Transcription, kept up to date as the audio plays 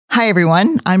Hi,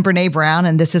 everyone. I'm Brené Brown,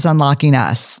 and this is Unlocking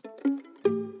Us.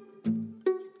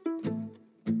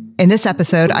 In this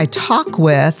episode, I talk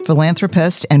with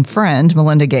philanthropist and friend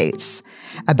Melinda Gates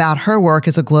about her work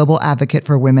as a global advocate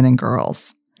for women and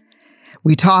girls.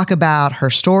 We talk about her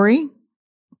story,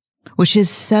 which is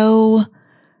so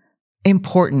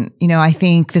important. You know, I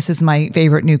think this is my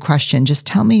favorite new question. Just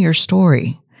tell me your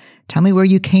story. Tell me where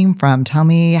you came from. Tell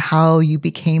me how you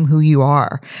became who you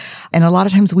are. And a lot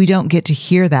of times we don't get to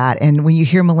hear that. And when you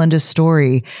hear Melinda's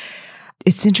story,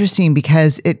 it's interesting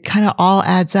because it kind of all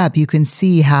adds up. You can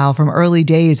see how from early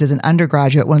days as an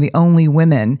undergraduate, one of the only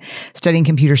women studying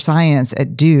computer science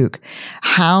at Duke,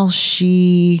 how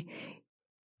she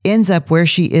ends up where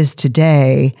she is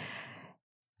today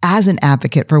as an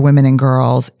advocate for women and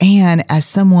girls and as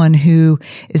someone who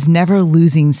is never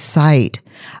losing sight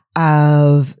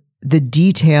of the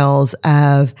details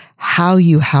of how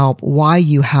you help, why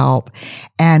you help,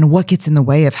 and what gets in the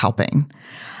way of helping.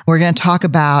 We're going to talk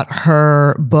about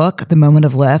her book, The Moment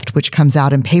of Lift, which comes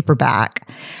out in paperback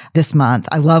this month.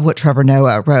 I love what Trevor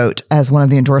Noah wrote as one of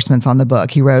the endorsements on the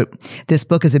book. He wrote, "This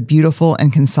book is a beautiful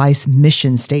and concise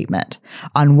mission statement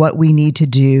on what we need to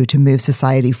do to move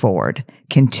society forward.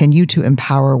 Continue to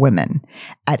empower women.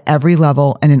 At every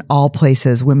level and in all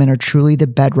places, women are truly the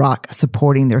bedrock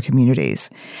supporting their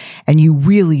communities." And you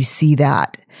really see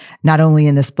that not only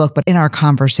in this book, but in our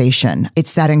conversation.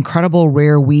 It's that incredible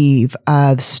rare weave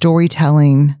of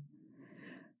storytelling,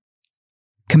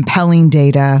 compelling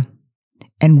data,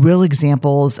 and real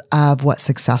examples of what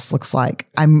success looks like.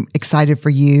 I'm excited for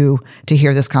you to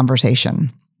hear this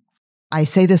conversation. I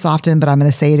say this often, but I'm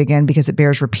going to say it again because it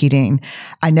bears repeating.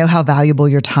 I know how valuable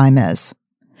your time is.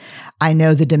 I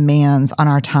know the demands on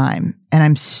our time. And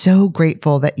I'm so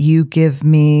grateful that you give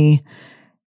me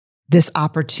this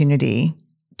opportunity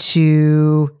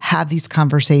to have these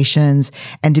conversations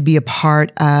and to be a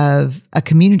part of a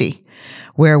community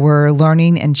where we're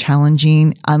learning and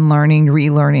challenging, unlearning,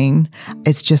 relearning.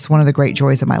 It's just one of the great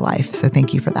joys of my life. So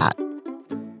thank you for that.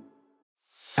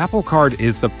 Apple Card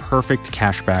is the perfect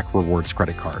cashback rewards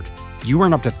credit card. You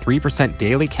earn up to 3%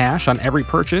 daily cash on every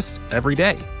purchase every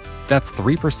day. That's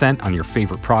 3% on your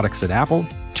favorite products at Apple,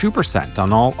 2%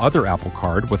 on all other Apple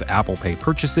Card with Apple Pay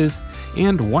purchases,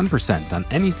 and 1% on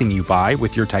anything you buy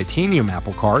with your titanium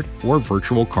Apple Card or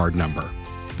virtual card number.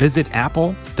 Visit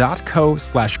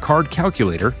apple.co/card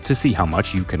calculator to see how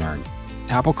much you can earn.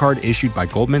 Apple Card issued by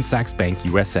Goldman Sachs Bank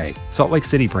USA, Salt Lake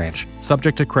City branch,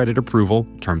 subject to credit approval,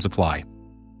 terms apply.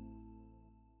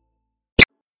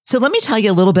 So let me tell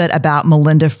you a little bit about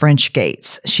Melinda French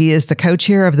Gates. She is the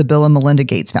co-chair of the Bill and Melinda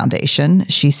Gates Foundation.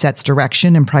 She sets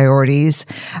direction and priorities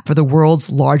for the world's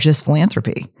largest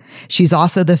philanthropy. She's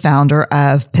also the founder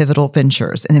of Pivotal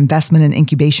Ventures, an investment and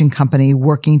incubation company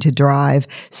working to drive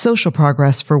social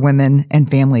progress for women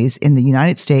and families in the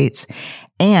United States.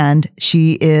 And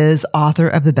she is author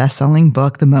of the best-selling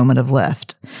book, The Moment of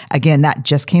Lift. Again, that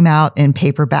just came out in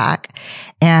paperback.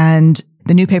 And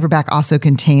the new paperback also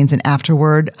contains an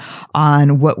afterword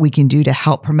on what we can do to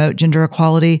help promote gender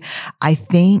equality. I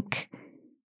think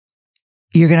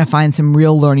you're going to find some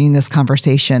real learning in this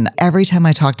conversation. Every time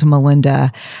I talk to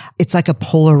Melinda, it's like a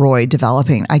Polaroid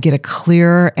developing. I get a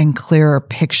clearer and clearer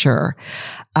picture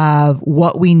of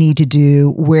what we need to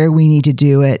do, where we need to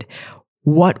do it,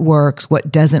 what works,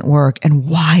 what doesn't work, and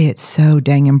why it's so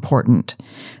dang important.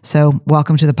 So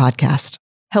welcome to the podcast.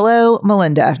 Hello,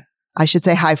 Melinda. I should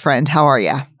say hi, friend. How are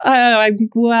you? I'm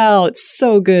well. It's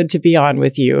so good to be on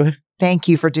with you. Thank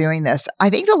you for doing this. I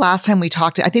think the last time we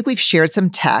talked, I think we've shared some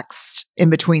text in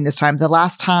between this time. The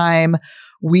last time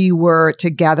we were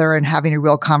together and having a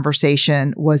real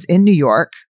conversation was in New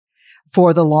York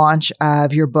for the launch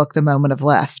of your book, The Moment of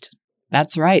Lift.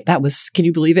 That's right. That was, can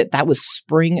you believe it? That was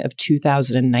spring of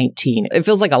 2019. It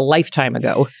feels like a lifetime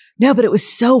ago. No, but it was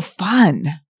so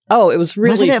fun. Oh, it was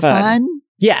really Wasn't it fun?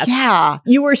 Yes. Yeah.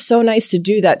 You were so nice to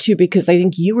do that too, because I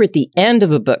think you were at the end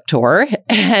of a book tour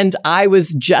and I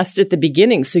was just at the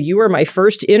beginning. So you were my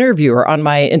first interviewer on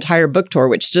my entire book tour,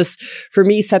 which just for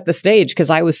me set the stage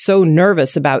because I was so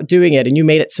nervous about doing it and you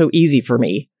made it so easy for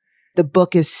me. The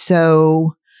book is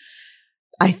so,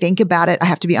 I think about it. I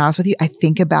have to be honest with you. I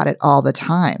think about it all the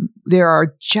time. There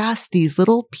are just these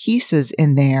little pieces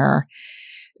in there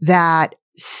that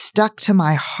stuck to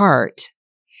my heart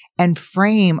and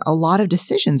frame a lot of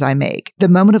decisions I make. The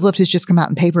Moment of Lift has just come out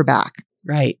in paperback.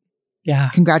 Right. Yeah.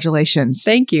 Congratulations.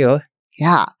 Thank you.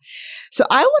 Yeah. So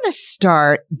I want to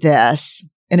start this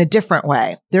in a different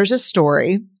way. There's a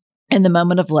story in The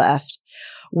Moment of Lift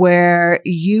where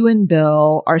you and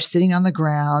Bill are sitting on the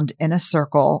ground in a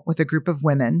circle with a group of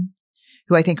women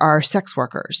who I think are sex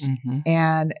workers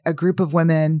and a group of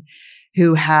women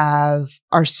who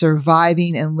are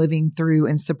surviving and living through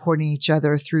and supporting each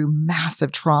other through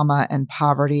massive trauma and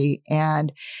poverty.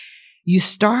 And you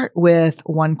start with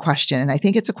one question, and I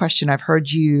think it's a question I've heard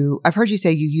you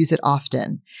say you use it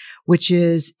often, which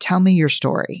is, tell me your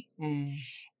story.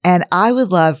 And I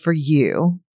would love for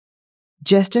you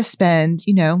just to spend,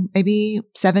 maybe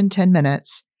 7-10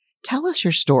 minutes. Tell us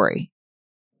your story.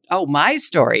 Oh, my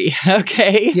story.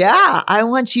 Okay. Yeah. I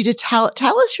want you to tell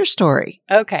us your story.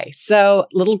 Okay. So,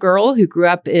 little girl who grew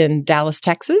up in Dallas,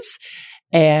 Texas,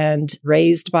 and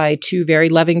raised by two very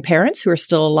loving parents who are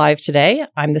still alive today.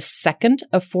 I'm the second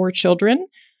of 4 children,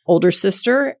 older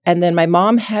sister. And then my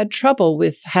mom had trouble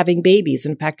with having babies.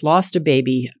 In fact, lost a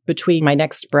baby between my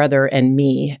next brother and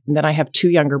me. And then I have 2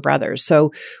 younger brothers.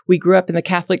 So we grew up in the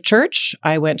Catholic Church.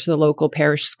 I went to the local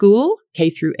parish school, K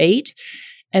through 8.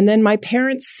 And then my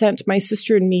parents sent my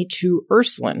sister and me to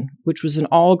Ursuline, which was an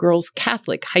all-girls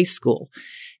Catholic high school.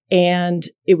 And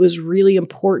it was really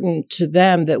important to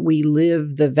them that we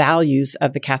live the values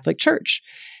of the Catholic Church.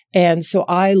 And so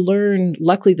I learned,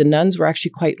 luckily the nuns were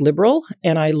actually quite liberal,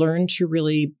 and I learned to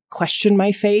really question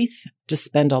my faith, to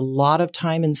spend a lot of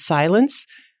time in silence.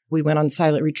 We went on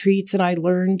silent retreats, and I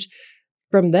learned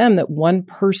from them that one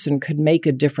person could make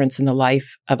a difference in the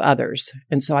life of others.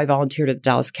 And so I volunteered at the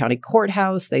Dallas County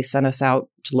Courthouse. They sent us out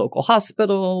to local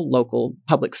hospital, local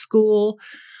public school.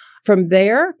 From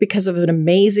there, because of an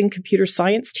amazing computer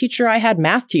science teacher I had,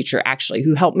 math teacher actually,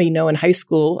 who helped me know in high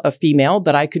school, a female,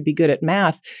 that I could be good at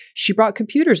math, she brought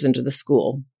computers into the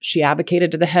school. She advocated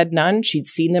to the head nun. She'd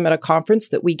seen them at a conference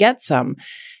that we get some.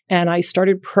 And I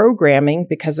started programming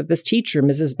because of this teacher,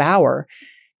 Mrs. Bauer,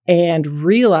 and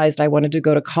realized I wanted to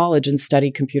go to college and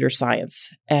study computer science.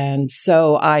 And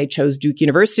so I chose Duke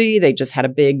University. They just had a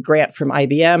big grant from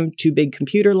IBM, 2 big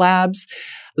computer labs.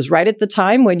 It was right at the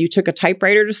time when you took a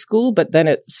typewriter to school, but then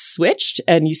it switched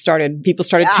and people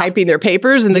started typing their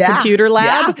papers in the computer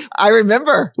lab. Yeah, I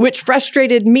remember. Which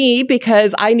frustrated me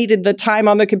because I needed the time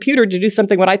on the computer to do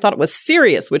something what I thought was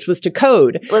serious, which was to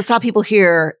code. Let's stop people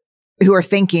here who are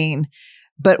thinking,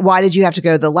 but why did you have to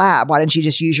go to the lab? Why didn't you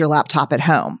just use your laptop at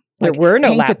home? There were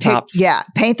no laptops.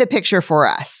 Paint the picture for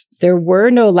us. There were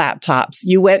no laptops.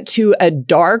 You went to a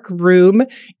dark room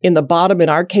in the bottom, in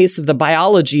our case, of the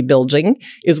biology building,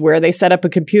 is where they set up a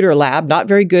computer lab. Not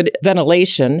very good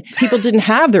ventilation. People didn't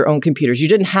have their own computers. You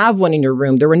didn't have one in your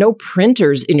room. There were no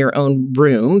printers in your own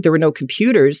room. There were no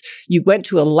computers. You went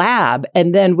to a lab,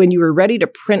 and then when you were ready to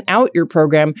print out your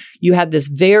program, you had this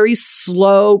very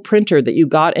slow printer that you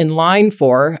got in line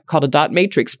for, called a dot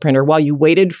matrix printer, while you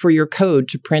waited for your code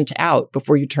to print out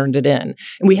before you turned it in.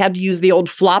 And we had to use the old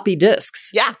floppy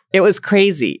disks. Yeah. It was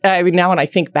crazy. I mean, now when I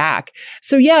think back.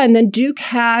 So yeah, and then Duke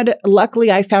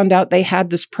luckily I found out they had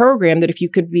this program that if you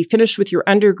could be finished with your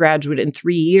undergraduate in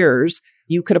 3 years,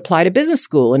 you could apply to business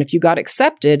school. And if you got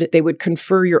accepted, they would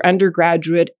confer your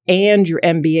undergraduate and your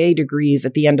MBA degrees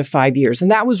at the end of 5 years.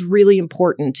 And that was really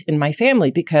important in my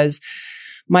family because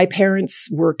my parents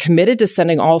were committed to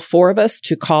sending all 4 of us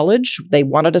to college. They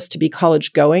wanted us to be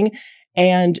college going.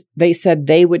 And they said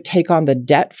they would take on the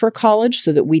debt for college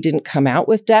so that we didn't come out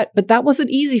with debt. But that wasn't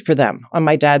easy for them on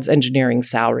my dad's engineering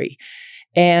salary.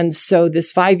 And so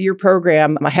this 5-year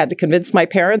program, I had to convince my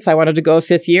parents I wanted to go a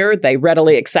 5th year. They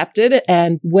readily accepted.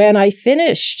 And when I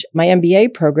finished my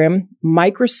MBA program,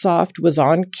 Microsoft was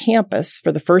on campus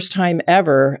for the first time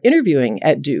ever interviewing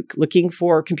at Duke, looking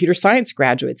for computer science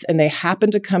graduates. And they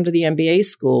happened to come to the MBA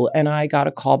school, and I got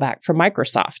a call back from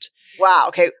Microsoft. Wow.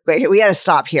 Okay. Wait, we got to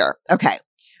stop here. Okay.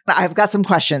 I've got some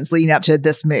questions leading up to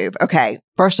this move. Okay.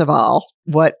 First of all,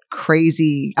 what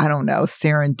crazy,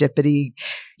 serendipity.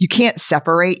 You can't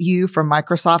separate you from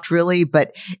Microsoft really,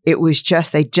 but it was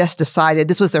they just decided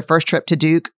this was their first trip to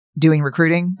Duke doing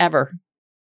recruiting? Ever.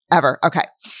 Okay.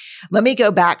 Let me go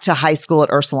back to high school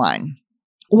at Ursuline.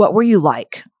 What were you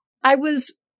like? I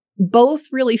was both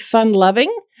really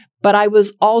fun-loving, but I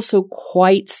was also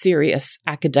quite serious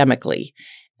academically.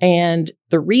 And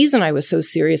the reason I was so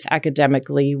serious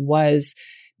academically was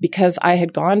because I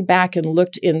had gone back and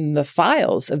looked in the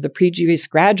files of the previous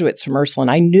graduates from Ursuline.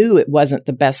 I knew it wasn't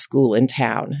the best school in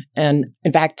town. And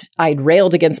in fact, I'd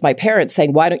railed against my parents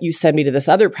saying, why don't you send me to this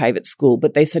other private school?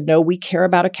 But they said, no, we care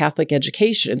about a Catholic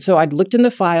education. And so I'd looked in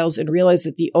the files and realized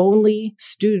that the only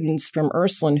students from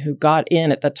Ursuline who got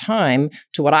in at the time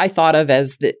to what I thought of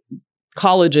as the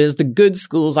colleges, the good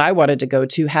schools I wanted to go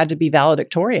to, had to be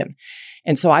valedictorian.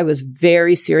 And so I was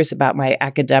very serious about my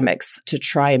academics to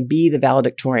try and be the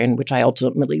valedictorian, which I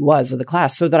ultimately was of the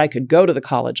class, so that I could go to the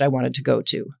college I wanted to go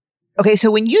to. Okay,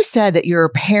 so when you said that your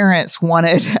parents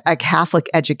wanted a Catholic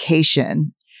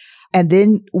education, and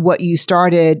then what you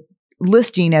started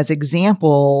listing as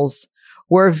examples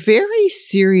were very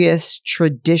serious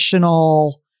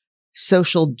traditional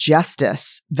social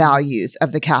justice values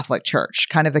of the Catholic Church,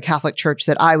 kind of the Catholic Church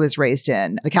that I was raised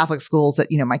in, the Catholic schools that,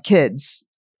 my kids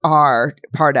are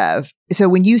part of. So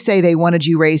when you say they wanted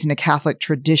you raised in a Catholic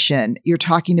tradition, you're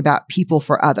talking about people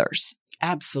for others.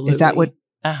 Absolutely. Is that what?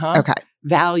 Okay.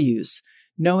 Values.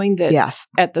 Knowing that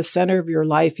at the center of your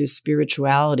life is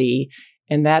spirituality,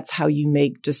 and that's how you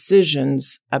make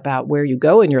decisions about where you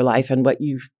go in your life and what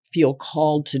you feel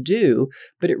called to do.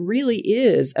 But it really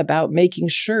is about making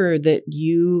sure that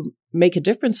you make a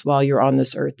difference while you're on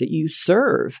this earth, that you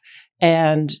serve.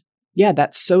 And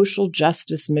that social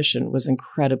justice mission was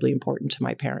incredibly important to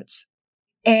my parents.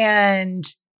 And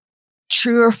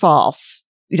true or false,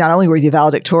 not only were you the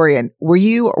valedictorian, were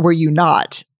you or were you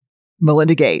not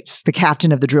Melinda Gates, the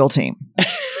captain of the drill team?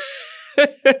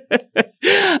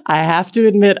 I have to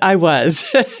admit I was.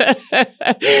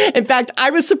 In fact, I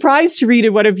was surprised to read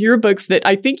in one of your books that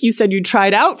I think you said you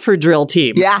tried out for drill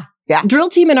team. Yeah. Drill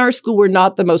team in our school were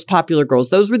not the most popular girls.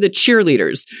 Those were the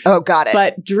cheerleaders. Oh, got it.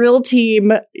 But drill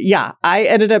team, I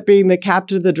ended up being the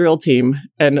captain of the drill team.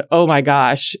 And oh my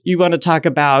gosh, you want to talk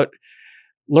about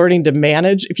learning to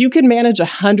manage. If you can manage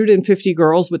 150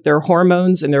 girls with their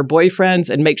hormones and their boyfriends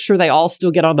and make sure they all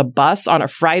still get on the bus on a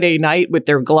Friday night with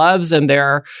their gloves and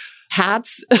their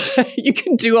hats, you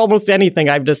can do almost anything,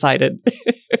 I've decided.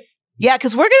 Yeah,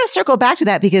 because we're going to circle back to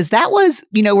that because that was,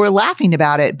 we're laughing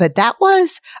about it, but that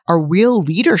was a real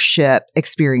leadership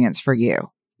experience for you.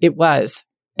 It was.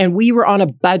 And we were on a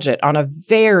budget, on a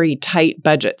very tight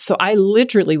budget. So I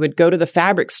literally would go to the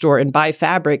fabric store and buy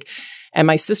fabric. And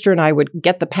my sister and I would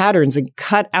get the patterns and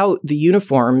cut out the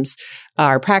uniforms,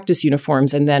 our practice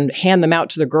uniforms, and then hand them out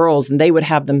to the girls, and they would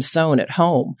have them sewn at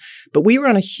home. But we were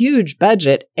on a huge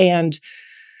budget. And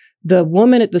the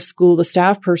woman at the school, the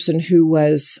staff person who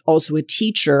was also a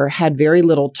teacher, had very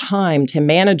little time to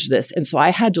manage this. And so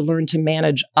I had to learn to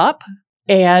manage up.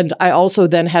 And I also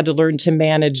then had to learn to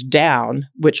manage down,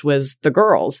 which was the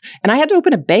girls. And I had to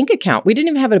open a bank account. We didn't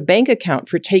even have a bank account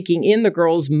for taking in the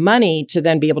girls' money to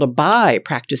then be able to buy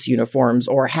practice uniforms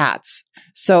or hats.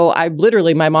 So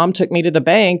my mom took me to the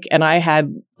bank and I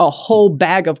had a whole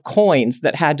bag of coins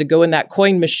that had to go in that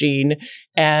coin machine.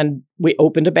 And we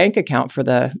opened a bank account for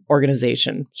the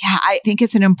organization. Yeah, I think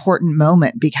it's an important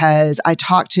moment because I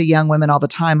talk to young women all the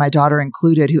time, my daughter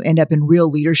included, who end up in real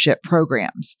leadership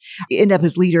programs, end up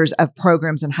as leaders of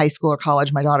programs in high school or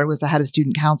college. My daughter was the head of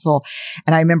student council.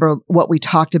 And I remember what we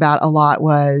talked about a lot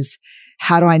was,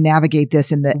 how do I navigate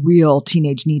this in the real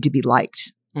teenage need to be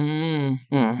liked?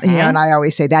 Mm-hmm. And I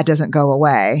always say that doesn't go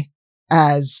away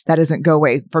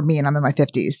for me, and I'm in my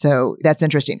 50s. So that's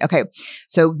interesting. Okay.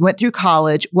 So went through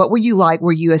college. What were you like?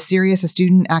 Were you a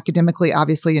student academically,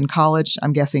 obviously in college?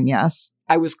 I'm guessing yes.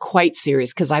 I was quite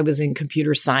serious because I was in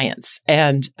computer science,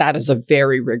 and that is a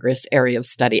very rigorous area of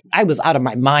study. I was out of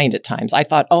my mind at times. I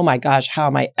thought, oh my gosh, how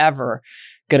am I ever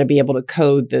going to be able to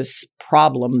code this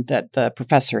problem that the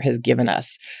professor has given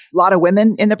us? A lot of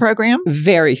women in the program?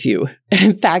 Very few.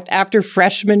 In fact, after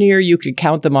freshman year, you could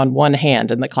count them on one hand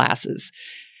in the classes.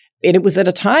 And it was at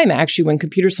a time, actually, when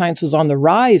computer science was on the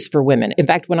rise for women. In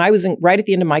fact, when I was right at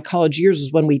the end of my college years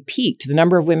is when we peaked. The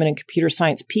number of women in computer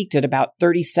science peaked at about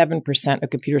 37% of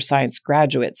computer science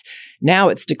graduates. Now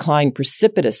it's declined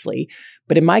precipitously.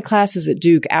 But in my classes at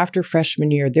Duke, after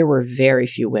freshman year, there were very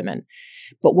few women.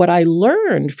 But what I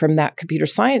learned from that computer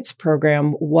science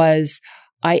program was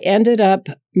I ended up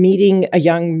meeting a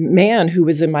young man who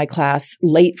was in my class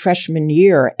late freshman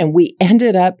year. And we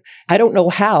ended up, I don't know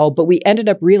how, but we ended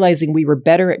up realizing we were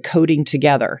better at coding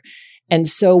together. And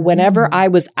so whenever I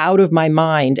was out of my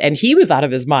mind and he was out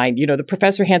of his mind, the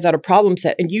professor hands out a problem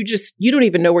set and you don't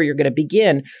even know where you're going to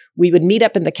begin. We would meet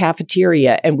up in the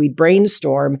cafeteria and we'd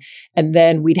brainstorm and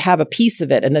then we'd have a piece of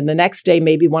it. And then the next day,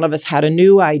 maybe one of us had a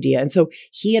new idea. And so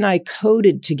he and I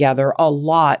coded together a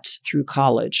lot through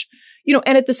college.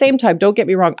 And at the same time, don't get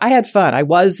me wrong, I had fun. I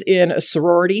was in a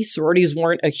sorority. Sororities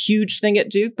weren't a huge thing at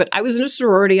Duke, but I was in a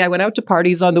sorority. I went out to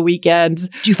parties on the weekends.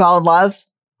 Did you fall in love?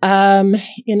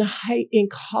 In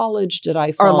college, did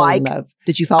I fall in love?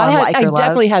 Did you fall in like or love? I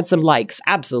definitely had some likes.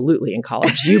 Absolutely in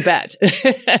college. You bet.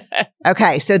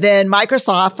 Okay. So then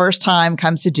Microsoft first time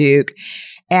comes to Duke,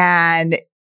 and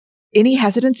any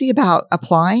hesitancy about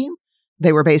applying?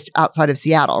 They were based outside of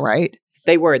Seattle, right?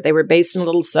 They were based in a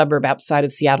little suburb outside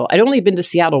of Seattle. I'd only been to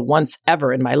Seattle once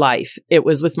ever in my life. It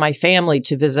was with my family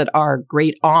to visit our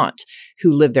great aunt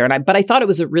who lived there. But I thought it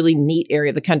was a really neat area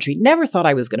of the country. Never thought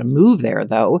I was going to move there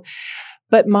though.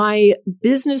 But my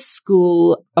business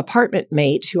school apartment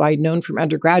mate, who I'd known from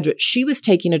undergraduate, she was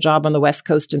taking a job on the West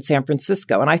Coast in San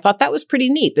Francisco. And I thought that was pretty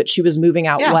neat that she was moving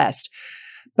out west.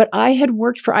 But I had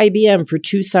worked for IBM for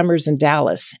 2 summers in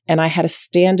Dallas, and I had a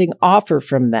standing offer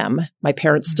from them. My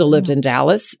parents still lived in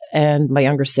Dallas and my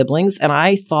younger siblings. And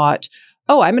I thought,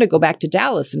 oh, I'm going to go back to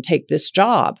Dallas and take this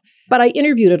job. But I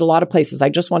interviewed at a lot of places. I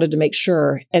just wanted to make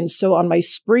sure. And so on my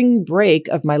spring break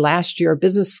of my last year of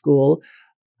business school,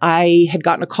 I had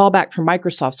gotten a call back from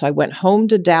Microsoft. So I went home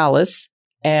to Dallas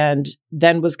and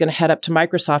then was going to head up to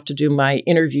Microsoft to do my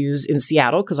interviews in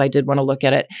Seattle because I did want to look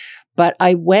at it. But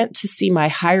I went to see my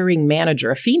hiring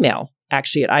manager, a female,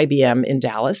 actually at IBM in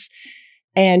Dallas.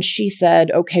 And she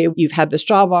said, okay, you've had this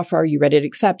job offer. Are you ready to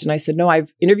accept? And I said, no,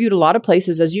 I've interviewed a lot of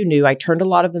places, as you knew. I turned a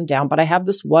lot of them down, but I have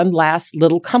this one last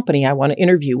little company I want to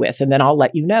interview with, and then I'll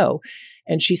let you know.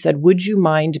 And she said, would you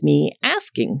mind me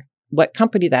asking what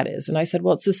company that is? And I said,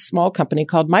 well, it's this small company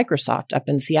called Microsoft up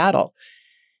in Seattle.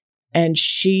 And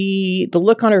the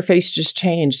look on her face just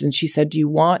changed. And she said, do you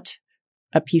want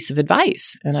a piece of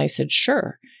advice? And I said,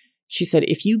 sure. She said,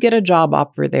 if you get a job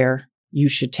offer there, you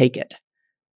should take it.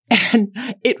 And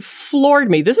it floored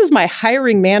me. This is my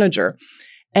hiring manager.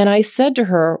 And I said to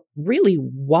her, really,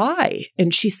 why?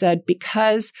 And she said,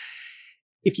 because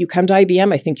if you come to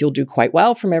IBM, I think you'll do quite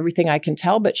well from everything I can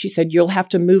tell. But she said, you'll have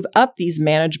to move up these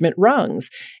management rungs.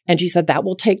 And she said, that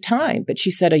will take time. But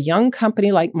she said, a young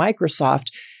company like Microsoft,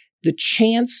 the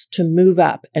chance to move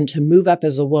up and to move up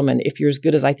as a woman, if you're as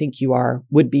good as I think you are,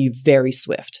 would be very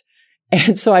swift.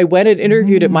 And so I went and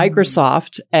interviewed at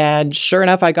Microsoft, and sure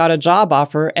enough, I got a job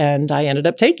offer and I ended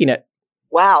up taking it.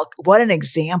 Wow. What an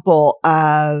example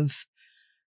of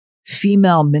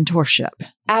female mentorship.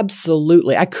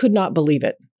 Absolutely. I could not believe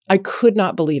it. I could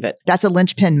not believe it. That's a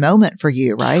linchpin moment for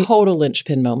you, right? Total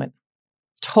linchpin moment.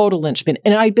 Total linchpin.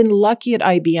 And I'd been lucky at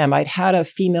IBM. I'd had a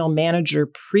female manager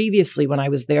previously when I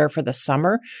was there for the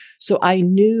summer. So I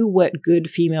knew what good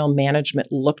female management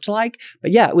looked like.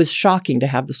 But yeah, it was shocking to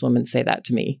have this woman say that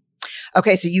to me.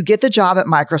 Okay. So you get the job at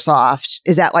Microsoft.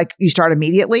 Is that like you start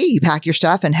immediately? You pack your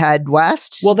stuff and head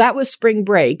west? Well, that was spring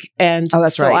break. And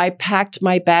that's so right. I packed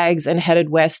my bags and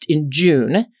headed west in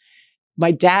June.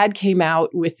 My dad came out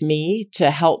with me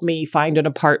to help me find an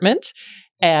apartment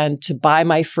and to buy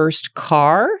my first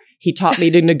car. He taught me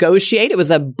to negotiate. It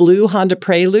was a blue Honda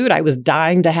Prelude I was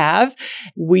dying to have.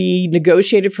 We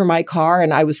negotiated for my car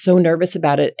and I was so nervous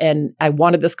about it. And I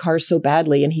wanted this car so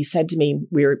badly. And he said to me,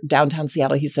 we were downtown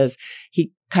Seattle.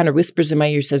 He kind of whispers in my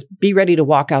ear, says, be ready to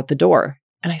walk out the door.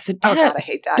 And I said, Dad, oh God, I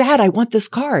hate that. Dad, I want this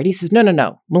car. And he says,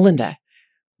 no, Melinda,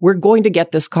 we're going to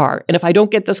get this car. And if I don't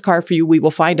get this car for you, we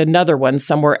will find another one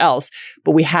somewhere else.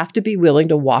 But we have to be willing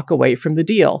to walk away from the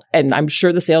deal. And I'm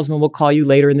sure the salesman will call you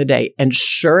later in the day. And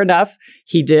sure enough,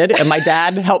 he did. And my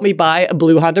dad helped me buy a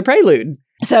blue Honda Prelude.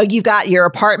 So you've got your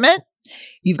apartment,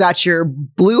 you've got your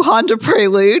blue Honda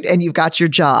Prelude, and you've got your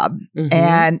job. Mm-hmm.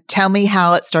 And tell me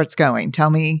how it starts going. Tell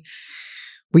me,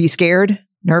 were you scared?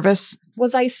 Nervous?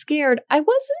 Was I scared? I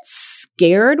wasn't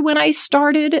scared when I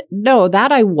started. No,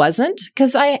 that I wasn't,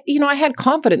 because I had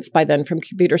confidence by then from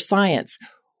computer science.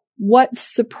 What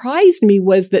surprised me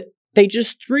was that they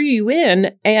just threw you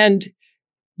in and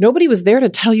nobody was there to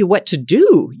tell you what to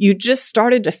do. You just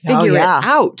started to figure it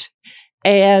out.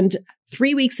 And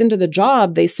 3 weeks into the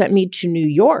job, they sent me to New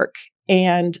York,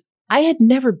 and I had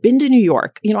never been to New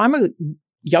York. I'm a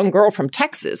young girl from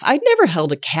Texas. I'd never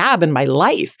held a cab in my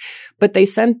life, but they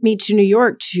sent me to New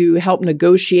York to help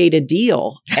negotiate a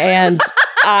deal. And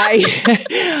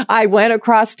I went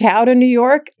across town in New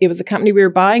York. It was a company we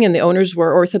were buying, and the owners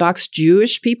were Orthodox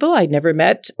Jewish people. I'd never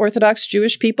met Orthodox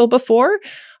Jewish people before,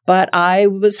 but I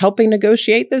was helping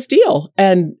negotiate this deal.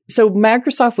 And so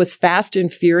Microsoft was fast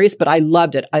and furious, but I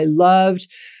loved it. I loved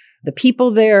the people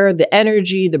there, the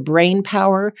energy, the brain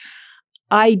power.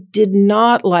 I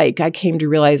came to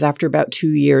realize after about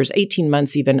 2 years, 18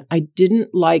 months even, I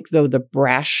didn't like, though, the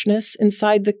brashness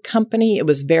inside the company. It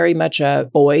was very much a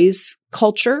boys'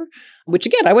 culture, which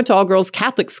again, I went to all girls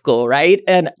Catholic school, right?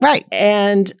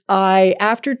 And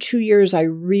after 2 years, I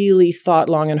really thought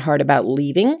long and hard about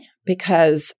leaving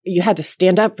because you had to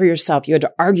stand up for yourself. You had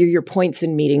to argue your points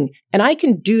in meeting. And I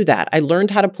can do that. I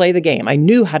learned how to play the game. I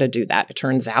knew how to do that, it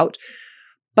turns out.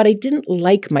 But I didn't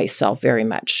like myself very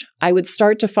much. I would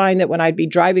start to find that when I'd be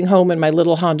driving home in my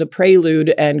little Honda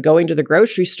Prelude and going to the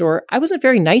grocery store, I wasn't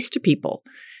very nice to people.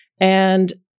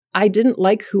 And I didn't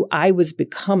like who I was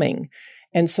becoming.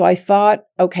 And so I thought,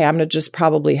 okay, I'm going to just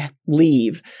probably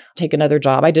leave, take another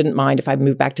job. I didn't mind if I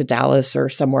moved back to Dallas or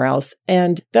somewhere else.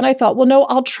 And then I thought, well, no,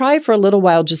 I'll try for a little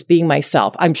while just being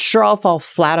myself. I'm sure I'll fall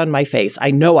flat on my face.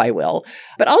 I know I will,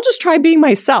 but I'll just try being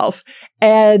myself.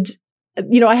 And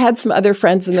I had some other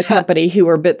friends in the company who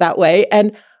were a bit that way,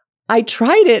 and I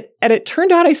tried it, and it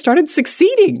turned out I started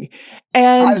succeeding.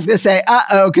 I was going to say,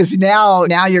 because now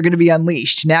you're going to be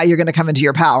unleashed. Now you're going to come into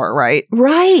your power, right?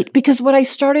 Right. Because what I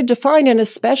started to find, and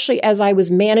especially as I was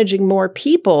managing more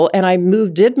people, and I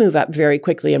did move up very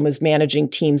quickly and was managing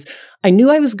teams, I knew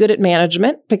I was good at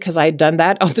management because I had done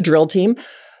that on the drill team.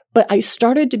 But I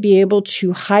started to be able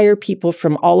to hire people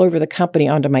from all over the company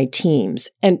onto my teams.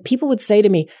 And people would say to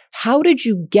me, how did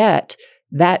you get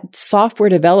that software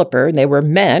developer, and they were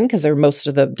men because most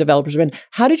of the developers were men,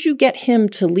 how did you get him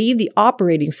to leave the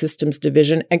operating systems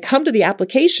division and come to the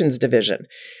applications division?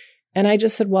 And I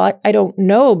just said, well, I don't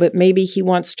know, but maybe he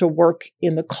wants to work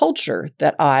in the culture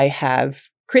that I have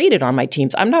created on my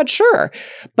teams. I'm not sure,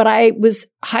 but I was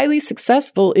highly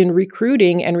successful in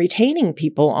recruiting and retaining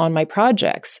people on my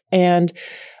projects. And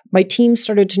my team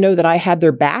started to know that I had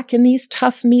their back in these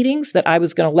tough meetings, that I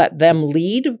was going to let them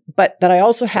lead, but that I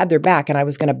also had their back and I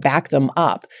was going to back them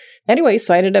up. Anyway,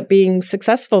 so I ended up being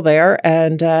successful there,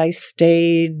 and I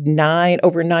stayed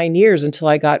over 9 years until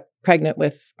I got pregnant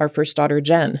with our first daughter,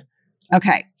 Jen.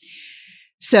 Okay.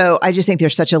 So I just think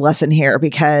there's such a lesson here,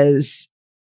 because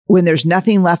when there's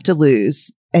nothing left to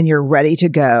lose and you're ready to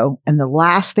go, and the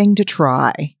last thing to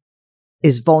try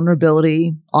is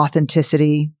vulnerability,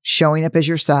 authenticity, showing up as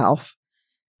yourself,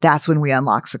 that's when we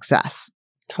unlock success.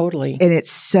 Totally. And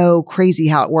it's so crazy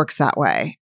how it works that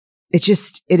way. It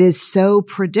is so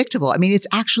predictable. I mean, it's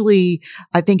actually,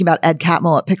 I think about Ed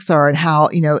Catmull at Pixar and how,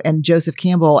 and Joseph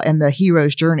Campbell and the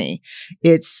hero's journey.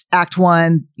 It's Act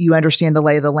 1, you understand the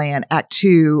lay of the land. Act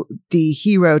 2, the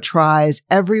hero tries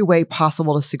every way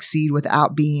possible to succeed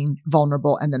without being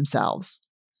vulnerable in themselves.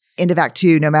 End of Act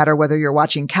 2, no matter whether you're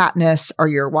watching Katniss or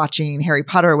you're watching Harry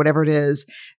Potter or whatever it is,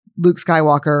 Luke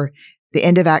Skywalker, the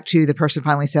end of Act 2, the person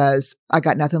finally says, I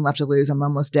got nothing left to lose. I'm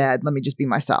almost dead. Let me just be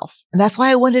myself. And that's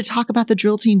why I wanted to talk about the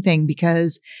drill team thing,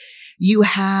 because you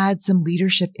had some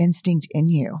leadership instinct in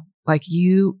you. Like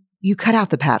you cut out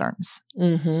the patterns.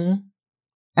 Mm-hmm.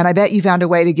 And I bet you found a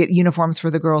way to get uniforms for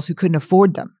the girls who couldn't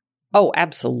afford them. Oh,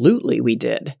 absolutely. We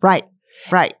did. Right.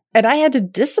 And I had to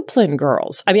discipline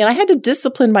girls. I mean, I had to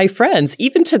discipline my friends.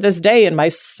 Even to this day, in my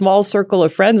small circle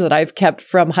of friends that I've kept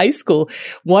from high school,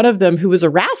 one of them, who was a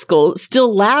rascal,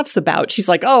 still laughs about. She's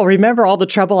like, oh, remember all the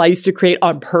trouble I used to create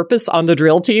on purpose on the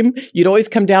drill team? You'd always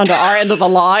come down to our end of the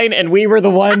line and we were the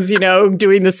ones,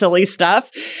 doing the silly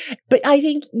stuff. But I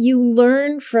think you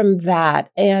learn from that.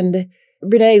 And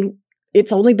Brené,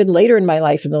 it's only been later in my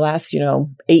life, in the last, 8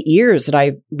 years, that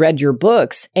I've read your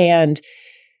books and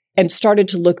started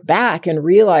to look back and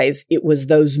realize it was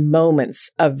those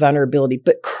moments of vulnerability,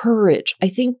 but courage. I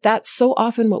think that's so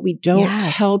often what we don't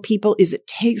tell people is it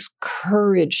takes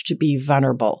courage to be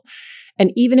vulnerable.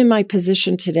 And even in my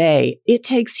position today, it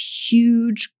takes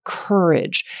huge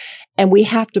courage. And we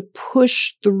have to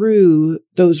push through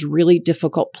those really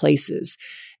difficult places.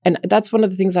 And that's one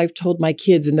of the things I've told my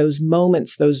kids in those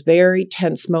moments, those very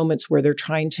tense moments where they're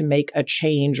trying to make a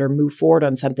change or move forward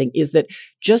on something, is that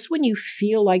just when you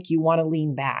feel like you want to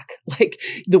lean back, like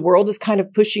the world is kind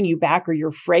of pushing you back or you're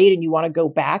afraid and you want to go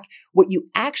back, what you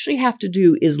actually have to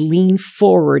do is lean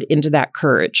forward into that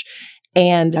courage.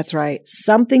 And that's right.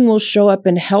 Something will show up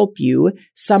and help you,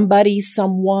 somebody,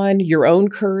 someone, your own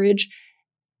courage.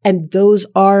 And those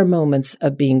are moments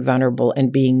of being vulnerable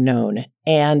and being known.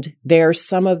 And they're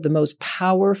some of the most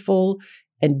powerful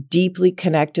and deeply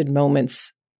connected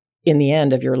moments in the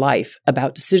end of your life,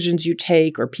 about decisions you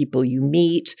take or people you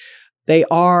meet. They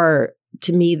are,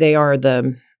 to me, they're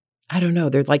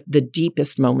like the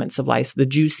deepest moments of life, the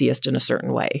juiciest in a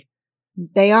certain way.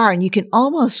 They are. And you can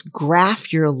almost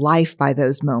graph your life by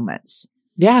those moments.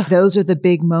 Yeah. Those are the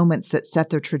big moments that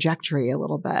set their trajectory a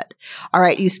little bit. All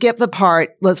right. You skip the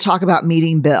part. Let's talk about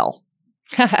meeting Bill.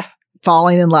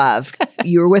 Falling in love.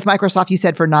 You were with Microsoft, you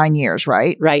said, for 9 years,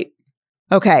 right? Right.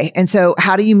 Okay. And so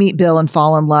how do you meet Bill and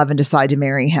fall in love and decide to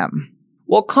marry him?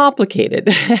 Well, complicated.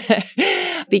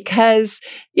 Because,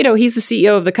 he's the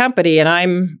CEO of the company and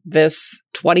I'm this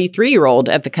 23-year-old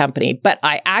at the company. But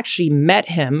I actually met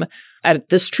him at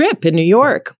this trip in New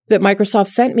York that Microsoft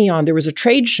sent me on. There was a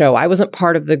trade show. I wasn't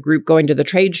part of the group going to the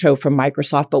trade show from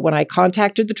Microsoft, but when I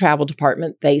contacted the travel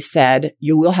department, they said,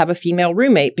 you will have a female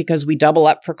roommate because we double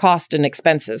up for cost and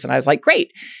expenses. And I was like,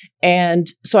 great. And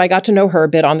so I got to know her a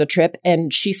bit on the trip.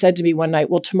 And she said to me one night,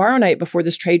 well, tomorrow night before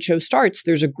this trade show starts,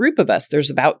 there's a group of us.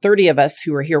 There's about 30 of us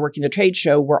who are here working the trade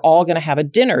show. We're all going to have a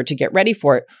dinner to get ready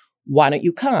for it. Why don't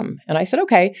you come? And I said,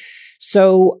 okay.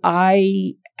 So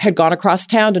I had gone across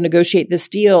town to negotiate this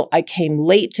deal. I came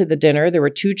late to the dinner. There were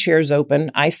 2 chairs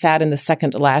open. I sat in the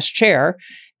second to last chair.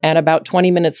 And about 20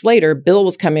 minutes later, Bill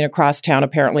was coming across town,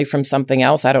 apparently from something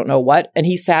else. I don't know what. And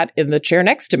he sat in the chair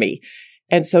next to me.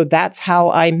 And so that's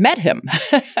how I met him.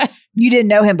 You didn't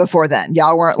know him before then.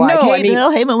 Y'all weren't like, No, hey,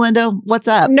 Bill, hey, Melinda, what's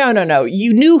up? No.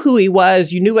 You knew who he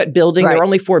was. You knew what building. Right. There were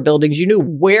only 4 buildings. You knew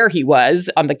where he was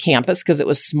on the campus because it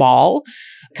was small.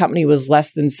 The company was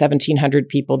less than 1,700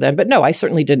 people then. But no, I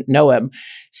certainly didn't know him.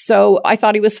 So I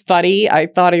thought he was funny. I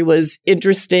thought he was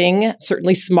interesting,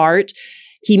 certainly smart.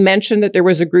 He mentioned that there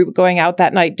was a group going out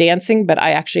that night dancing, but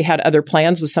I actually had other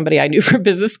plans with somebody I knew from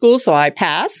business school, so I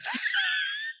passed.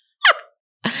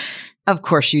 Of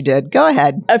course you did. Go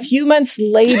ahead. A few months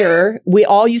later, we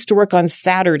all used to work on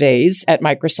Saturdays at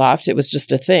Microsoft. It was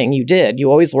just a thing you did.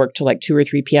 You always worked till like 2 or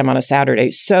 3 p.m. on a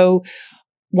Saturday. So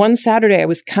one Saturday, I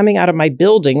was coming out of my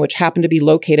building, which happened to be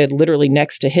located literally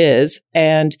next to his,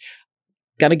 and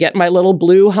going to get my little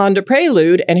blue Honda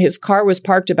Prelude, and his car was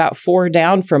parked about 4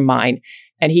 down from mine.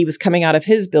 And he was coming out of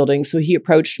his building. So he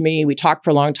approached me. We talked for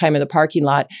a long time in the parking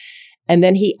lot. And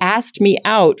then he asked me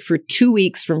out for 2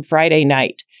 weeks from Friday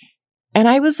night. And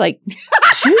I was like,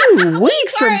 2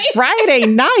 weeks from Friday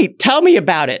night? Tell me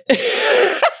about it.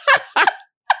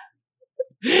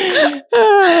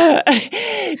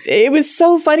 It was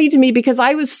so funny to me because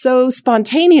I was so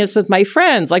spontaneous with my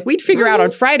friends. Like we'd figure out on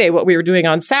Friday what we were doing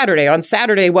on Saturday. On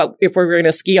Saturday, what if we were going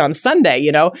to ski on Sunday,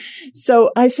 you know?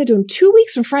 So I said to him, 2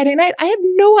 weeks from Friday night, I have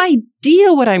no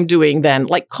idea what I'm doing then.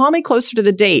 Like call me closer to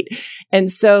the date.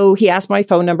 And so he asked my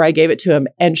phone number. I gave it to him.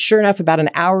 And sure enough, about an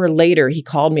hour later, he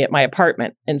called me at my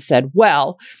apartment and said,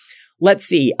 well, let's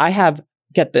see, I have,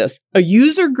 get this, a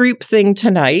user group thing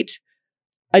tonight,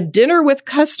 a dinner with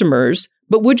customers,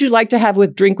 but would you like to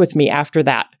have drink with me after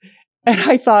that? And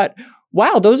I thought,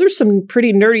 wow, those are some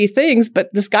pretty nerdy things,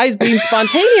 but this guy's being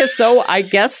spontaneous. So I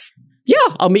guess, yeah,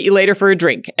 I'll meet you later for a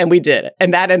drink. And we did.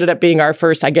 And that ended up being our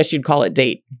first, I guess you'd call it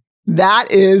date. That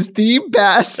is the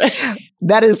best.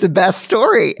 That is the best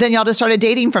story. Then y'all just started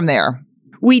dating from there.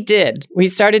 We did. We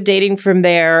started dating from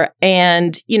there.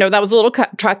 And, you know, that was a little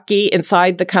trucky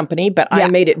inside the company, but I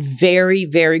made it very,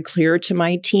 very clear to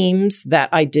my teams that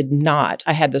I did not.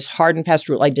 I had this hard and fast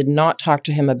rule. I did not talk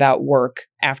to him about work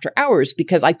after hours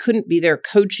because I couldn't be there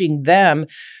coaching them,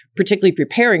 particularly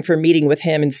preparing for a meeting with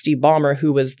him and Steve Ballmer,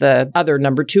 who was the other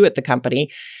number 2 at the company,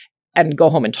 and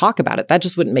go home and talk about it. That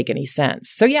just wouldn't make any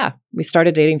sense. So yeah, we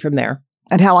started dating from there.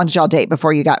 And how long did y'all date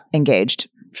before you got engaged?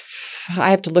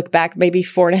 I have to look back, maybe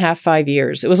 4.5, 5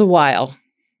 years. It was a while.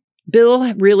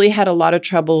 Bill really had a lot of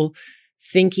trouble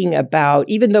thinking about,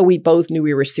 even though we both knew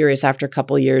we were serious after a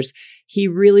couple of years, he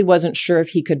really wasn't sure if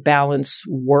he could balance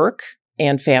work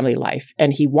and family life.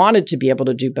 And he wanted to be able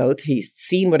to do both. He's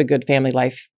seen what a good family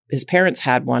life, his parents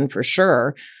had one for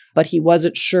sure, but he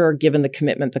wasn't sure, given the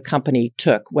commitment the company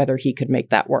took, whether he could make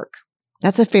that work.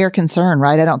 That's a fair concern,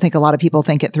 right? I don't think a lot of people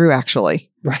think it through,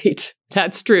 actually. Right.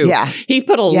 That's true. Yeah. He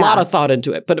put a lot of thought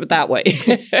into it, put it that way.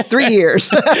 3 years.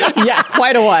 Yeah,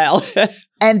 quite a while.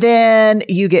 And then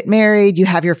you get married, you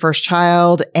have your first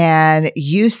child, and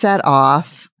you set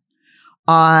off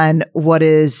on what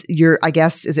is your, I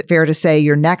guess, is it fair to say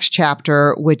your next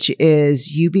chapter, which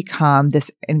is you become this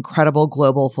incredible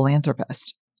global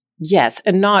philanthropist. Yes,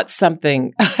 and not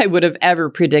something I would have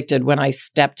ever predicted when I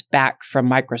stepped back from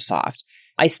Microsoft.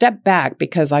 I stepped back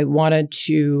because I wanted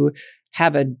to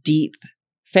have a deep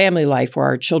family life where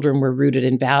our children were rooted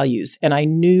in values. And I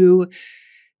knew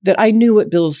what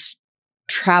Bill's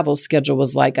travel schedule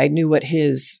was like. I knew what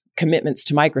his commitments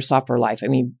to Microsoft were like. I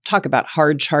mean, talk about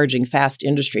hard charging, fast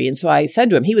industry. And so I said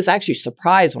to him, he was actually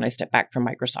surprised when I stepped back from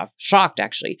Microsoft, shocked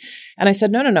actually. And I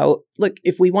said, no. Look,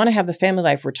 if we want to have the family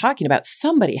life we're talking about,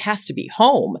 somebody has to be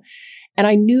home. And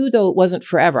I knew, though, it wasn't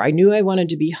forever. I knew I wanted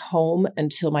to be home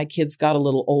until my kids got a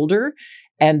little older.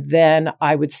 And then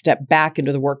I would step back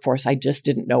into the workforce. I just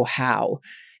didn't know how.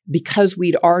 Because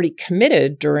we'd already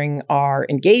committed during our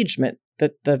engagement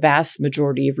that the vast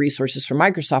majority of resources from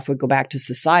Microsoft would go back to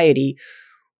society,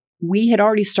 we had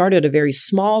already started a very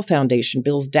small foundation.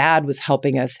 Bill's dad was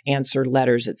helping us answer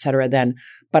letters, et cetera, then.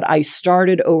 But I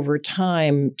started over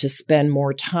time to spend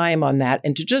more time on that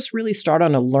and to just really start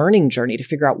on a learning journey to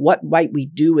figure out what might we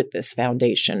do with this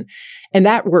foundation. And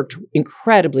that worked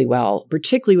incredibly well,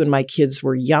 particularly when my kids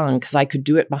were young, because I could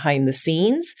do it behind the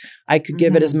scenes. I could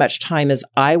give it as much time as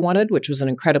I wanted, which was an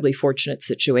incredibly fortunate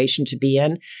situation to be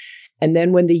in. And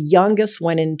then when the youngest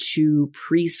went into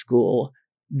preschool,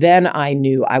 then I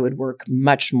knew I would work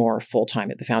much more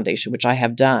full-time at the foundation, which I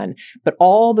have done. But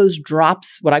all those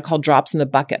drops, what I call drops in the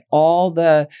bucket, all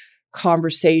the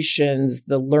conversations,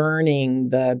 the learning,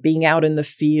 the being out in the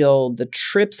field, the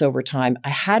trips over time, I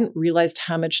hadn't realized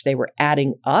how much they were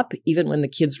adding up, even when the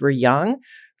kids were young,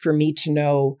 for me to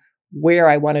know where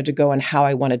I wanted to go and how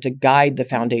I wanted to guide the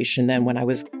foundation then when I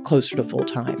was closer to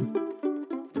full-time.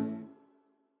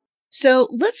 So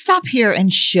let's stop here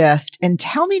and shift and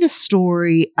tell me the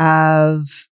story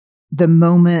of the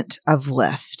moment of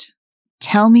lift.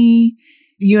 Tell me,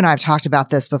 you and I have talked about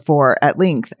this before at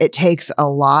length. It takes a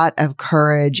lot of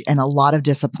courage and a lot of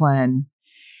discipline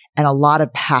and a lot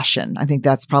of passion. I think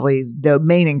that's probably the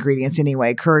main ingredients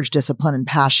anyway, courage, discipline, and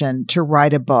passion to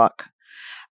write a book.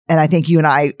 And I think you and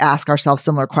I ask ourselves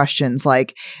similar questions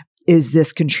like, is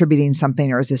this contributing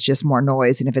something or is this just more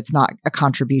noise? And if it's not a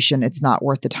contribution, it's not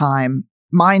worth the time.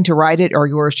 Mine to write it or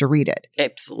yours to read it?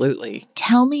 Absolutely.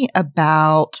 Tell me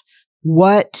about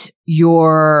what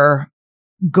your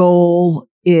goal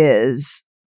is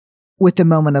with the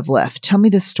moment of lift. Tell me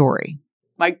the story.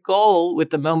 My goal with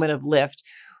the moment of lift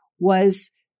was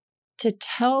to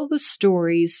tell the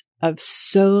stories of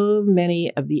so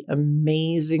many of the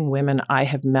amazing women I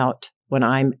have met when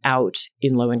I'm out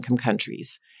in low-income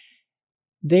countries.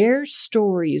 Their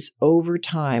stories over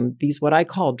time, these what I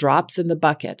call drops in the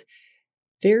bucket,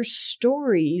 their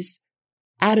stories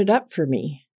added up for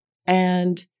me.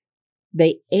 And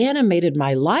they animated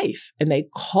my life and they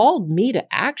called me to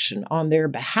action on their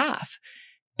behalf.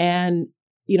 And,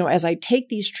 as I take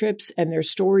these trips and their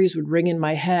stories would ring in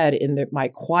my head in my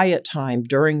quiet time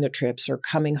during the trips or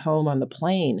coming home on the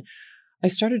plane, I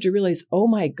started to realize, oh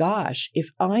my gosh, if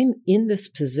I'm in this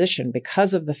position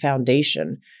because of the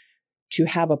foundation to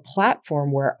have a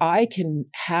platform where I can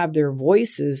have their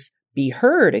voices be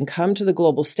heard and come to the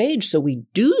global stage so we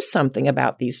do something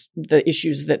about the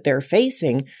issues that they're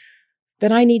facing,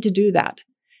 then I need to do that.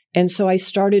 And so I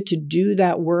started to do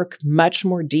that work much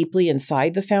more deeply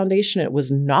inside the foundation. It was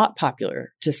not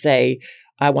popular to say,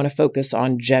 I want to focus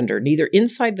on gender, neither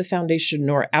inside the foundation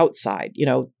nor outside.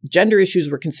 Gender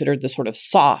issues were considered the sort of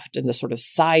soft and the sort of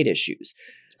side issues.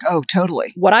 Oh,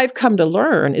 totally. What I've come to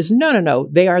learn is no,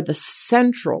 they are the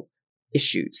central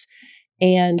issues.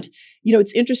 And,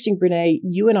 it's interesting, Brené,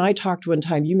 you and I talked one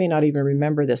time, you may not even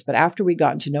remember this, but after we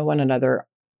gotten to know one another,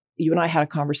 you and I had a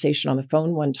conversation on the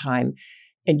phone one time,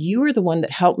 and you were the one that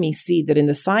helped me see that in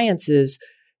the sciences,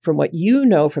 from what you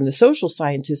know from the social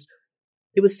scientists,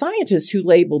 it was scientists who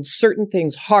labeled certain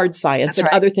things hard science and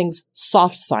other things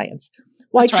soft science.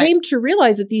 Well, I came to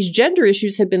realize that these gender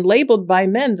issues had been labeled by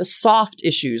men the soft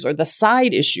issues or the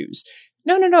side issues.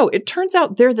 No. It turns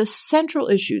out they're the central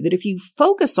issue, that if you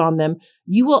focus on them,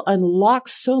 you will unlock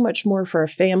so much more for a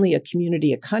family, a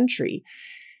community, a country.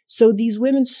 So these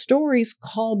women's stories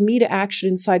called me to action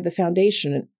inside the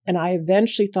foundation. And I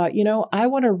eventually thought, I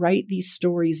want to write these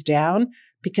stories down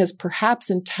because perhaps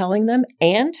in telling them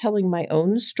and telling my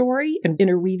own story and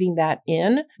interweaving that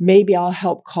in, maybe I'll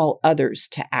help call others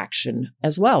to action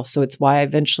as well. So it's why I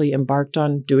eventually embarked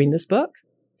on doing this book.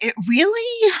 It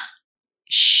really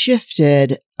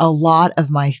shifted a lot of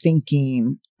my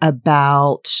thinking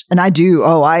about, and I do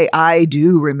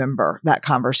remember that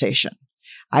conversation.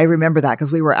 I remember that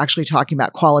because we were actually talking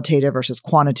about qualitative versus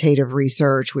quantitative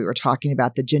research. We were talking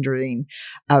about the gendering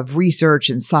of research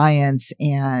and science.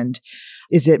 And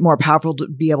is it more powerful to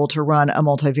be able to run a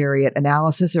multivariate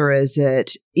analysis, or is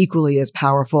it equally as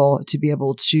powerful to be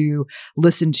able to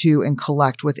listen to and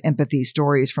collect with empathy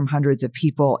stories from hundreds of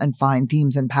people and find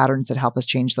themes and patterns that help us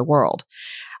change the world?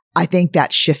 I think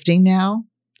that's shifting now.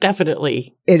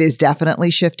 Definitely. It is definitely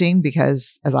shifting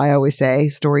because, as I always say,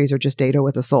 stories are just data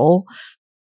with a soul.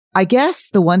 I guess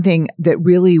the one thing that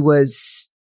really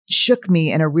shook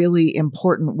me in a really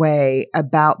important way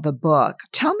about the book,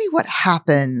 tell me what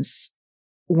happens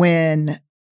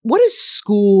what does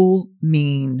school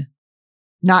mean,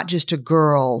 not just to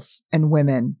girls and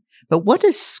women, but what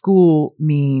does school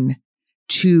mean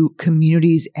to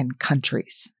communities and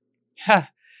countries?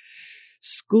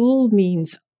 School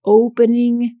means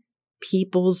opening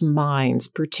people's minds,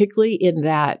 particularly in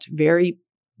that very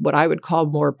what I would call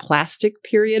more plastic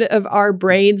period of our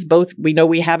brains. Both, we know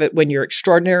we have it when you're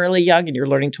extraordinarily young and you're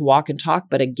learning to walk and talk,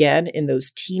 but again, in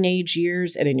those teenage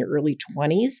years and in your early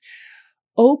 20s,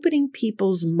 opening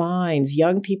people's minds,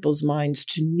 young people's minds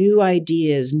to new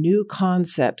ideas, new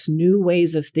concepts, new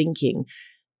ways of thinking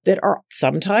that are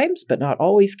sometimes, but not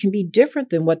always, can be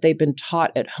different than what they've been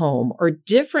taught at home or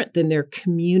different than their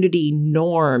community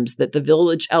norms that the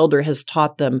village elder has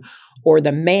taught them or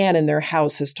the man in their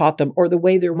house has taught them or the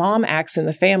way their mom acts in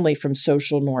the family from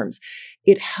social norms.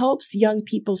 It helps young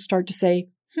people start to say,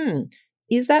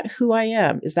 is that who I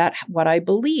am? Is that what I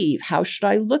believe? How should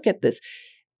I look at this?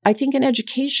 I think an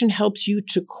education helps you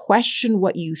to question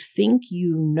what you think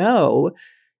you know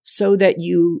so that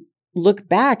you look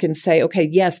back and say, okay,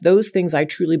 yes, those things I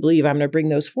truly believe, I'm going to bring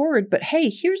those forward. But hey,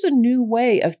 here's a new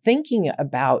way of thinking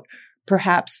about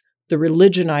perhaps the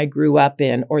religion I grew up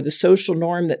in or the social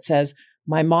norm that says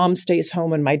my mom stays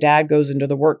home and my dad goes into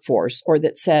the workforce, or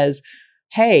that says,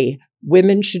 hey,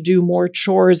 women should do more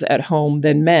chores at home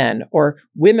than men, or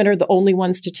women are the only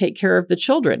ones to take care of the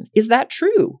children. Is that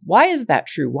true? Why is that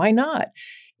true? Why not?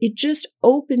 It just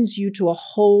opens you to a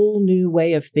whole new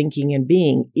way of thinking and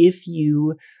being if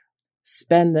you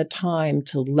spend the time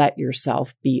to let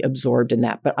yourself be absorbed in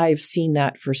that. But I've seen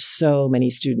that for so many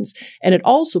students. And it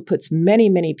also puts many,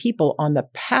 many people on the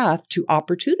path to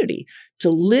opportunity, to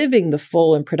living the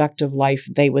full and productive life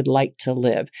they would like to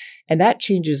live. And that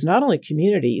changes not only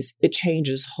communities, it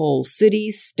changes whole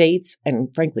cities, states,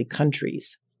 and frankly,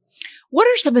 countries. What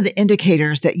are some of the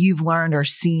indicators that you've learned or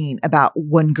seen about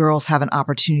when girls have an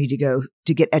opportunity to go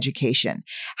to get education?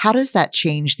 How does that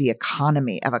change the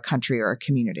economy of a country or a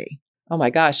community? Oh my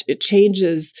gosh, it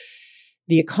changes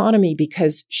the economy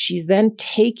because she's then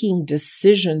taking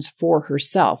decisions for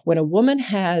herself. When a woman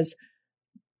has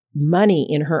money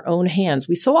in her own hands,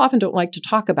 we so often don't like to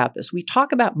talk about this. We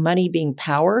talk about money being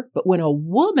power, but when a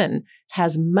woman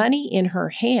has money in her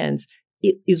hands,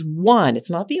 it is it's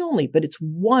not the only, but it's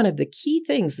one of the key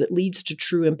things that leads to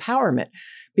true empowerment.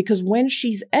 Because when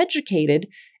she's educated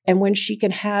and when she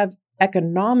can have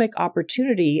economic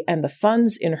opportunity and the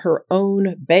funds in her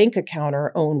own bank account or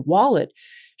her own wallet,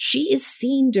 she is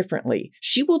seen differently.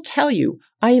 She will tell you,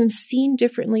 I am seen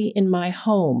differently in my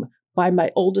home by my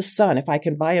oldest son if I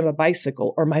can buy him a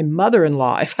bicycle, or my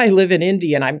mother-in-law if I live in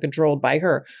India and I'm controlled by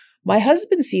her. My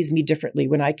husband sees me differently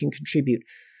when I can contribute.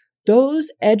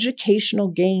 Those educational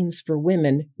gains for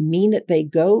women mean that they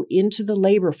go into the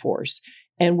labor force.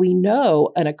 And we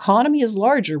know an economy is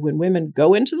larger when women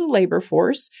go into the labor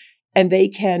force and they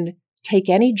can take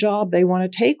any job they want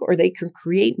to take, or they can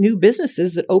create new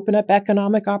businesses that open up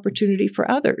economic opportunity for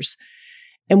others.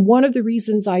 And one of the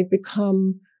reasons I've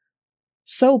become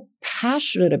so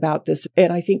passionate about this,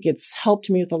 and I think it's helped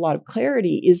me with a lot of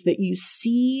clarity, is that you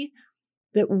see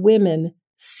that women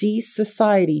see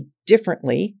society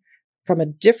differently from a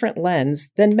different lens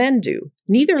than men do.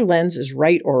 Neither lens is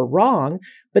right or wrong,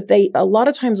 but a lot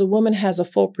of times a woman has a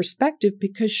full perspective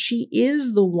because she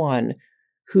is the one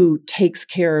who takes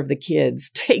care of the kids,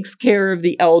 takes care of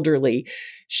the elderly.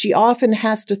 She often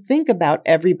has to think about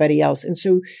everybody else.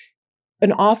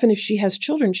 And often if she has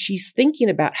children, she's thinking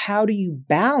about how do you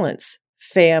balance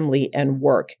family and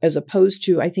work, as opposed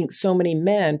to, I think so many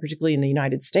men, particularly in the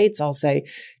United States, I'll say,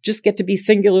 just get to be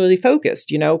singularly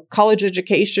focused, college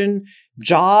education,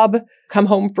 job, come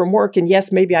home from work. And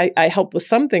yes, maybe I help with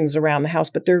some things around the house,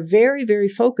 but they're very, very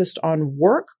focused on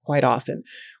work quite often.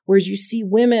 Whereas you see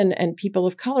women and people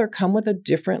of color come with a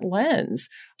different lens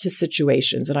to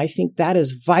situations. And I think that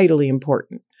is vitally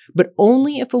important. But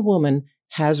only if a woman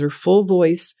has her full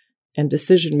voice and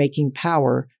decision-making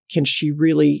power can she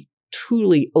really,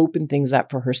 truly open things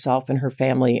up for herself and her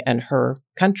family and her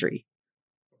country.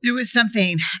 There was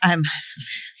something,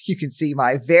 you can see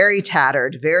my very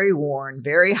tattered, very worn,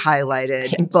 very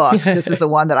highlighted book. This is the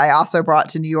one that I also brought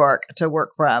to New York to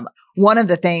work from. One of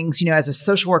the things, as a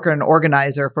social worker and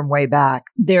organizer from way back,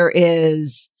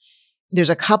 there's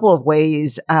a couple of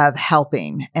ways of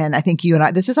helping. And I think you and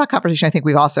I, this is a conversation I think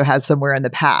we've also had somewhere in the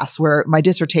past, where my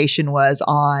dissertation was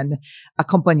on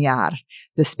acompañar,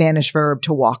 the Spanish verb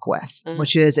to walk with,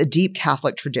 which is a deep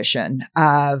Catholic tradition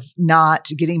of not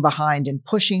getting behind and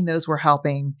pushing those we're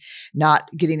helping, not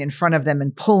getting in front of them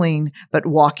and pulling, but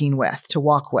walking with, to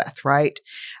walk with, right?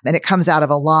 And it comes out of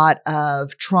a lot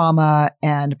of trauma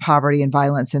and poverty and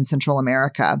violence in Central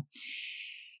America.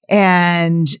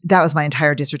 And that was my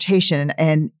entire dissertation.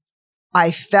 And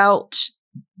I felt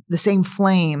the same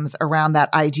flames around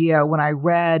that idea when I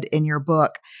read in your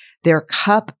book, their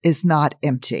cup is not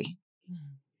empty.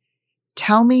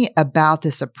 Tell me about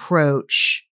this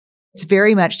approach. It's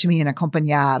very much to me an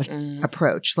acompañar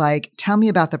approach. Like, tell me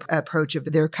about the approach of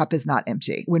their cup is not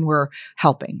empty when we're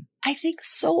helping. I think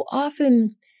so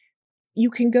often you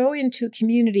can go into a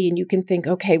community and you can think,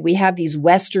 okay, we have these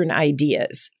Western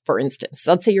ideas. For instance,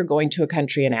 let's say you're going to a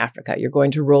country in Africa, you're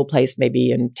going to a rural place, maybe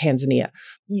in Tanzania.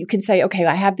 You can say, okay,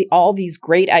 I have all these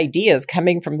great ideas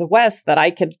coming from the West that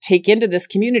I could take into this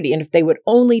community. And if they would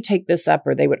only take this up,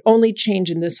 or they would only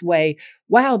change in this way,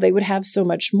 wow, they would have so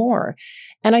much more.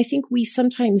 And I think we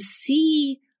sometimes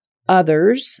see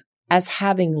others as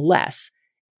having less.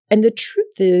 And the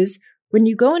truth is, when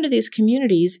you go into these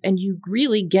communities and you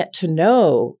really get to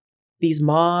know these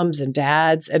moms and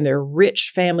dads and their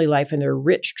rich family life and their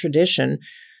rich tradition,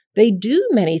 they do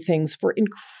many things for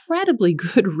incredibly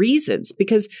good reasons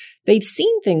because they've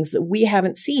seen things that we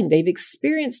haven't seen. They've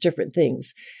experienced different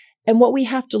things. And what we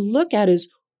have to look at is,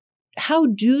 how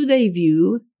do they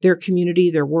view their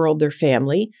community, their world, their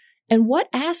family? And what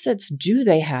assets do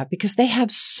they have? Because they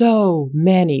have so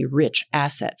many rich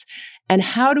assets. And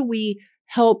how do we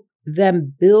help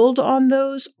them build on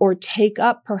those or take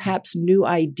up perhaps new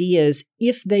ideas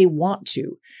if they want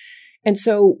to? And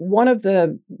so one of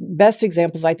the best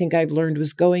examples I think I've learned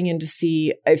was going in to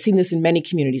see, I've seen this in many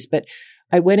communities, but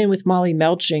I went in with Molly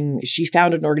Melching. She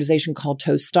founded an organization called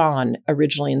Tostan,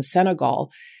 originally in Senegal.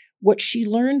 What she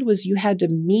learned was you had to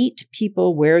meet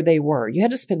people where they were. You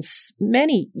had to spend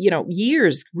many,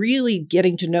 years really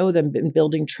getting to know them and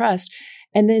building trust,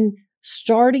 and then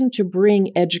starting to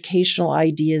bring educational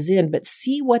ideas in, but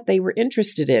see what they were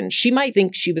interested in. She might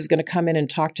think she was going to come in and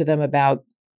talk to them about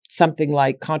something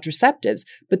like contraceptives,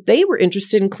 but they were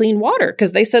interested in clean water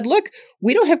because they said, look,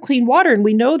 we don't have clean water and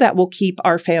we know that will keep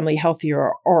our family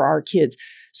healthier or our kids.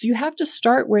 So you have to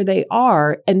start where they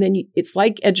are. And then it's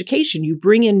like education. You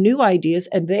bring in new ideas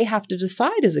and they have to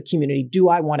decide as a community, do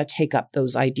I want to take up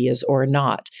those ideas or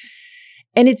not?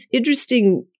 And it's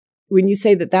interesting when you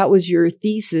say that was your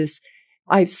thesis.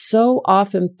 I've so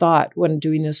often thought when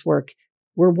doing this work,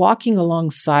 we're walking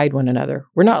alongside one another.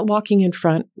 We're not walking in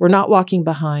front. We're not walking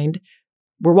behind.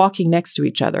 We're walking next to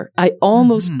each other. I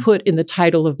almost put in the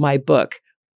title of my book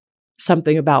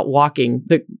something about walking.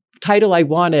 The title I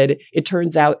wanted, it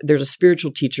turns out there's a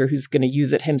spiritual teacher who's going to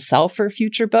use it himself for a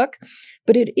future book.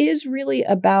 But it is really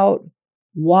about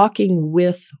walking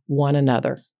with one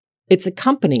another. It's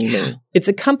accompanying me. It's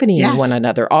accompanying one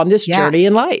another on this journey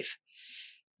in life.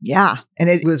 Yeah. And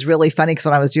it was really funny because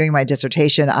when I was doing my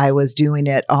dissertation, I was doing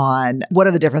it on what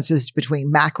are the differences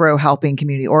between macro helping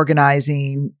community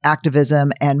organizing,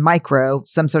 activism, and micro.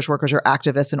 Some social workers are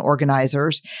activists and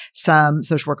organizers. Some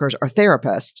social workers are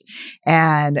therapists.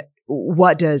 And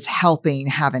what does helping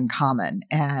have in common?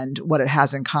 And what it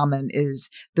has in common is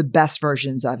the best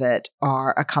versions of it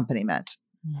are accompaniment,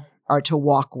 are to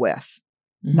walk with.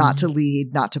 Not to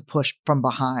lead, not to push from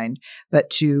behind, but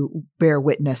to bear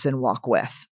witness and walk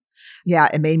with. Yeah,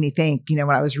 it made me think, when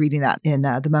I was reading that in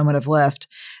The Moment of Lift,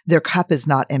 their cup is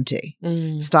not empty.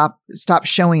 Stop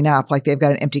showing up like they've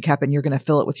got an empty cup and you're going to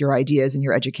fill it with your ideas and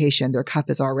your education. Their cup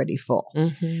is already full.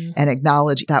 And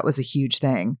acknowledge that was a huge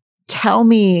thing. Tell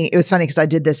me, it was funny because I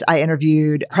did this, I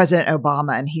interviewed President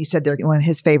Obama and he said one of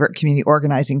his favorite community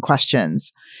organizing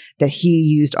questions that he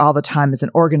used all the time as an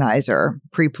organizer,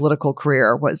 pre-political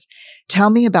career was, tell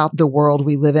me about the world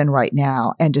we live in right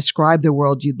now and describe the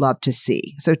world you'd love to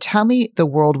see. So tell me the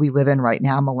world we live in right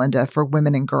now, Melinda, for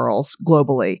women and girls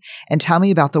globally, and tell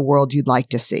me about the world you'd like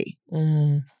to see.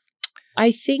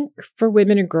 I think for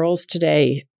women and girls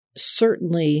today,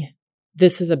 certainly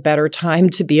this is a better time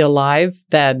to be alive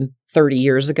than 30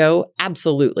 years ago.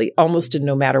 Absolutely. Almost in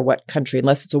no matter what country,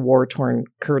 unless it's a war-torn,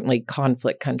 currently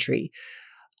conflict country.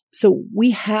 So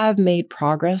we have made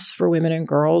progress for women and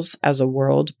girls as a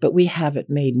world, but we haven't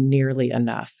made nearly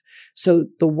enough. So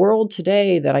the world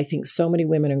today that I think so many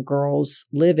women and girls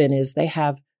live in is they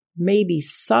have maybe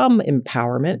some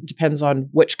empowerment, depends on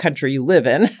which country you live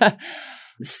in,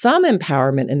 some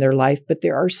empowerment in their life, but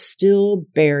there are still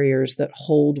barriers that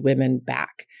hold women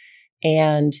back.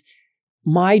 And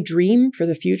my dream for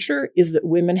the future is that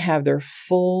women have their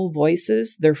full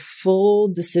voices, their full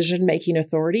decision-making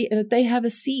authority, and that they have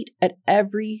a seat at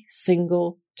every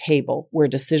single table where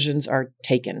decisions are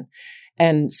taken.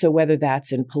 And so whether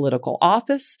that's in political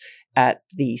office, at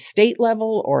the state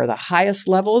level, or the highest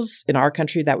levels, in our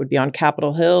country, that would be on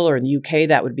Capitol Hill, or in the UK,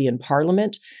 that would be in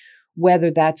Parliament,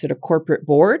 whether that's at a corporate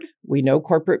board. We know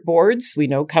corporate boards, we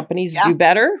know companies do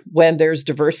better when there's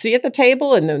diversity at the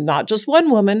table and then not just one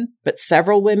woman, but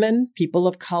several women, people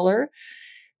of color,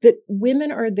 that women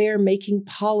are there making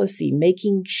policy,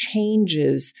 making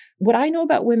changes. What I know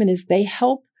about women is they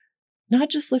help not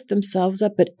just lift themselves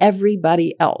up, but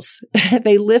everybody else.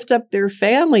 They lift up their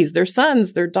families, their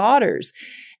sons, their daughters.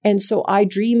 And so I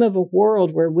dream of a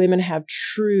world where women have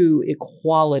true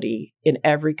equality in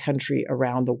every country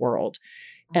around the world.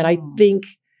 And I think,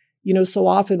 so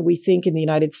often we think in the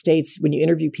United States, when you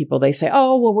interview people, they say,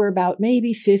 oh, well, we're about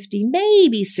maybe 50,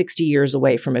 maybe 60 years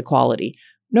away from equality.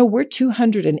 No, we're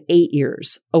 208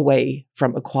 years away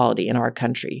from equality in our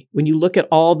country. When you look at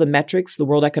all the metrics, the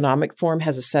World Economic Forum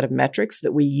has a set of metrics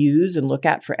that we use and look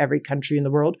at for every country in the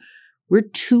world. We're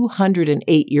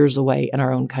 208 years away in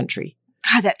our own country.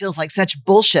 God, that feels like such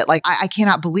bullshit. Like, I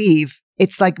cannot believe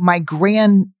it's like my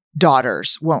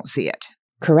granddaughters won't see it.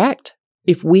 Correct.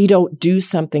 If we don't do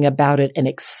something about it and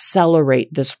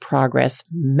accelerate this progress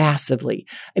massively.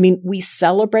 I mean, we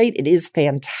celebrate, it is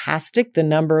fantastic, the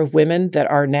number of women that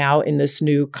are now in this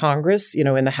new Congress,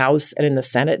 in the House and in the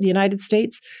Senate in the United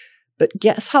States. But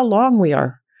guess how long we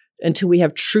are until we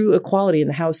have true equality in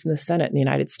the House and the Senate in the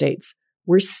United States?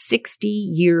 We're 60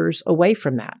 years away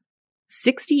from that.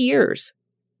 60 years.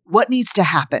 What needs to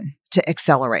happen to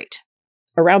accelerate?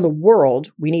 Around the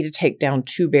world, we need to take down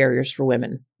 2 barriers for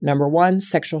women. Number 1,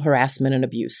 sexual harassment and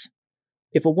abuse.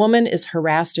 If a woman is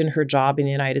harassed in her job in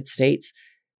the United States,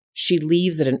 she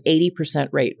leaves at an 80%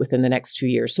 rate within the next 2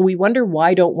 years. So we wonder,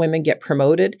 why don't women get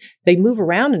promoted? They move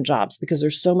around in jobs because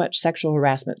there's so much sexual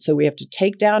harassment. So we have to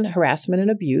take down harassment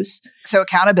and abuse. So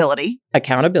accountability.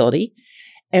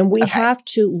 And we have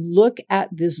to look at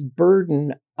this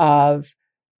burden of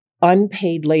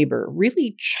unpaid labor,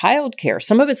 really childcare.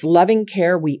 Some of it's loving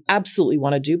care we absolutely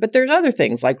want to do, but there's other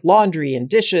things like laundry and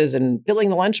dishes and filling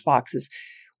the lunch boxes.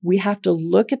 We have to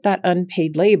look at that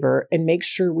unpaid labor and make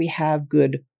sure we have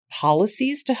good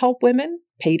policies to help women,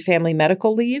 paid family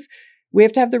medical leave. We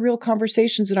have to have the real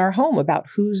conversations in our home about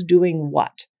who's doing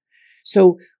what.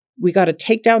 So we got to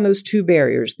take down those 2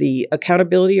 barriers, the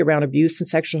accountability around abuse and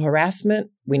sexual harassment.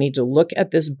 We need to look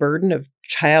at this burden of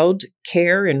child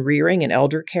care and rearing and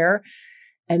elder care.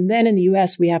 And then in the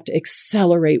US, we have to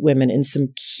accelerate women in some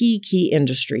key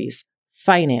industries,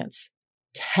 finance,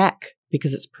 tech,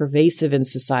 because it's pervasive in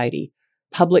society,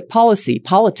 public policy,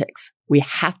 politics. We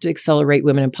have to accelerate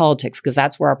women in politics because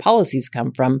that's where our policies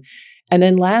come from. And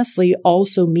then lastly,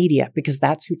 also media, because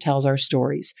that's who tells our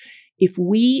stories. If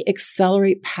we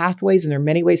accelerate pathways, and there are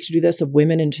many ways to do this, of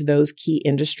women into those key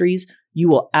industries, you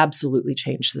will absolutely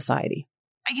change society.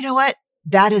 You know what?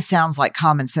 That sounds like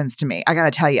common sense to me. I got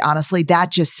to tell you, honestly, that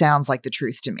just sounds like the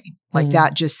truth to me. Like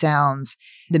that just sounds,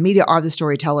 the media are the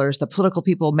storytellers, the political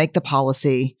people make the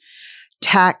policy,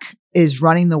 tech is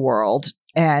running the world,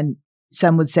 and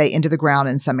some would say into the ground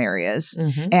in some areas,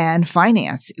 and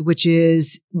finance, which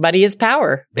is money is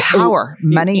power.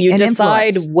 Money you and decide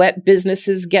influence. What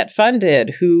businesses get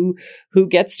funded, who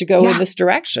gets to go in this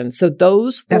direction. So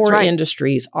those 4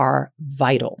 industries are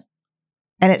vital.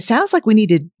 And it sounds like we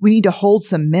need to hold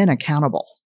some men accountable.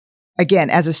 Again,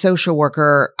 as a social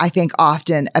worker, I think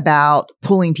often about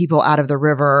pulling people out of the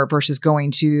river versus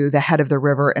going to the head of the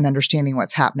river and understanding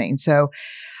what's happening. So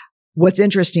what's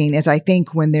interesting is I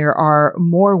think when there are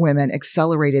more women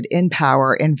accelerated in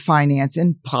power, in finance,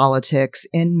 in politics,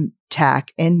 in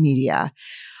tech, in media,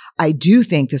 I do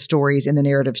think the stories and the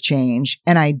narratives change.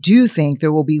 And I do think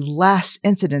there will be less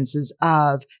incidences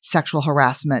of sexual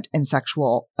harassment and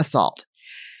sexual assault.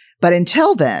 But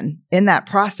until then, in that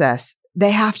process,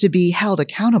 they have to be held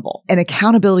accountable. And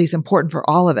accountability is important for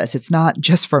all of us. It's not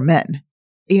just for men.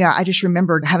 You know, I just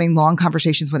remember having long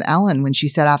conversations with Ellen when she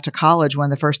set off to college. One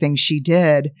of the first things she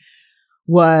did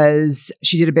was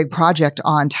she did a big project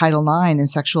on Title IX and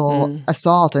sexual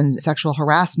assault and sexual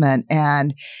harassment.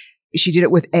 And she did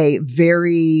it with a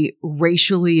very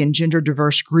racially and gender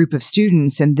diverse group of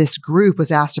students. And this group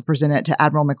was asked to present it to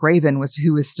Admiral McRaven,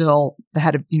 who was still the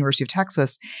head of the University of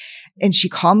Texas. And she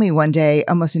called me one day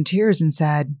almost in tears and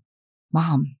said,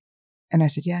 "Mom." And I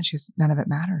said, "Yeah." And she goes, "None of it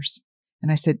matters."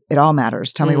 And I said, "It all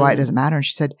matters. Tell me why it doesn't matter." And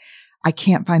she said, "I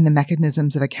can't find the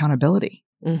mechanisms of accountability."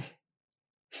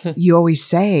 You always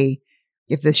say,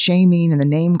 if the shaming and the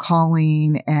name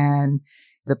calling and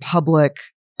the public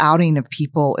outing of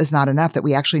people is not enough, that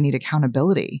we actually need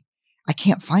accountability. I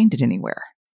can't find it anywhere.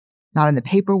 Not in the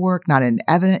paperwork, not in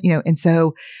evidence, and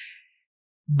so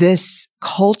this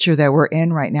culture that we're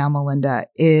in right now, Melinda,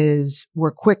 is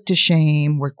we're quick to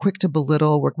shame, we're quick to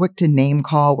belittle, we're quick to name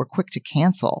call, we're quick to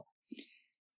cancel.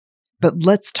 But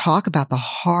let's talk about the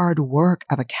hard work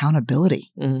of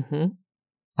accountability.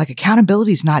 Like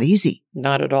accountability is not easy.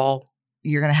 Not at all.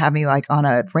 You're going to have me like on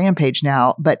a rampage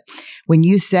now. But when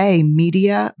you say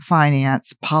media,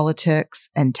 finance, politics,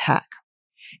 and tech,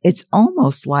 it's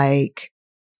almost like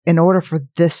in order for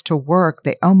this to work,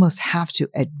 they almost have to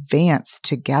advance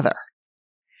together,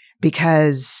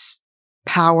 because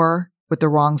power with the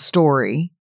wrong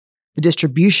story, the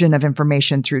distribution of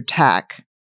information through tech,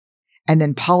 and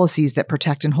then policies that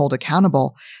protect and hold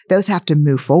accountable, those have to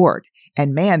move forward.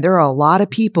 And man, there are a lot of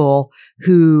people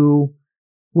who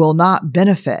will not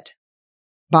benefit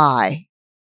by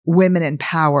women in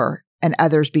power and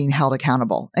others being held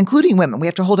accountable, including women. We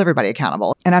have to hold everybody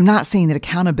accountable. And I'm not saying that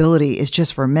accountability is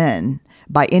just for men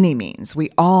by any means. We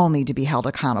all need to be held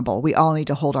accountable. We all need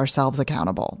to hold ourselves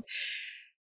accountable.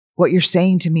 What you're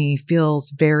saying to me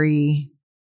feels maybe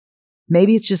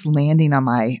it's just landing on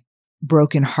my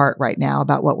broken heart right now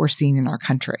about what we're seeing in our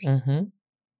country.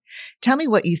 Tell me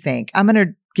what you think. I'm going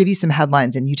to give you some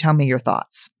headlines and you tell me your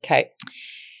thoughts. Okay.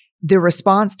 The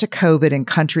response to COVID in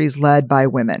countries led by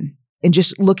women, and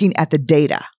just looking at the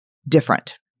data,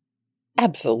 different.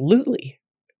 Absolutely.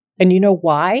 And you know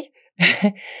why?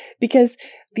 Because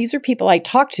these are people I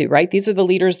talk to, right? These are the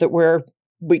leaders that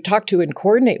we talk to and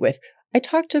coordinate with. I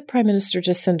talked to Prime Minister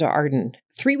Jacinda Ardern.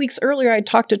 3 weeks earlier, I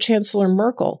talked to Chancellor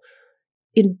Merkel.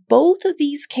 In both of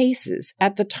these cases,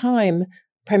 at the time,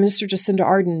 Prime Minister Jacinda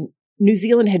Ardern, New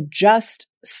Zealand had just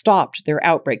stopped their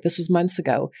outbreak. This was months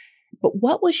ago. But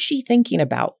what was she thinking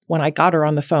about when I got her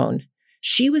on the phone?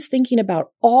 She was thinking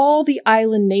about all the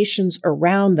island nations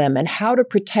around them and how to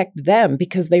protect them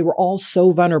because they were all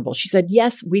so vulnerable. She said,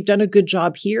 yes, we've done a good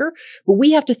job here, but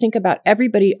we have to think about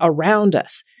everybody around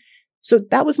us. So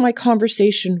that was my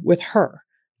conversation with her.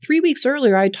 3 weeks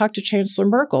earlier, I talked to Chancellor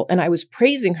Merkel, and I was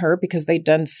praising her because they'd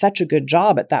done such a good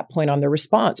job at that point on their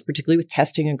response, particularly with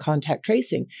testing and contact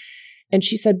tracing. And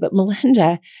she said, but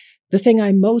Melinda, the thing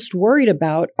I'm most worried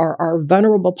about are our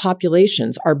vulnerable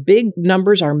populations. Our big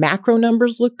numbers, our macro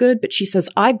numbers look good, but she says,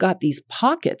 I've got these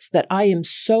pockets that I am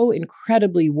so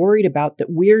incredibly worried about that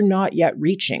we're not yet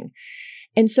reaching.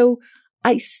 And so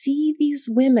I see these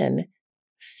women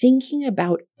thinking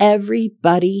about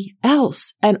everybody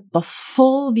else and the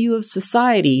full view of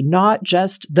society, not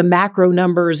just the macro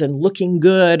numbers and looking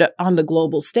good on the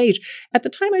global stage. At the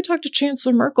time I talked to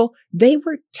Chancellor Merkel, they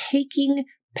were taking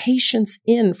patients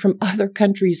in from other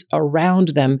countries around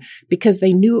them because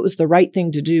they knew it was the right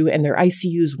thing to do and their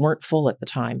ICUs weren't full at the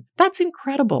time. That's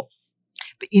incredible.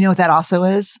 But you know what that also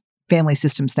is? Family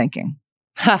systems thinking.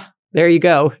 Ha! There you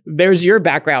go. There's your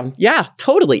background. Yeah,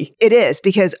 totally. It is,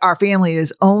 because our family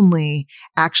is only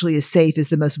actually as safe as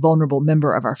the most vulnerable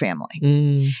member of our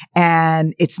family.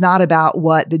 And it's not about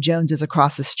what the Joneses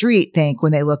across the street think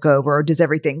when they look over. Does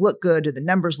everything look good? Do the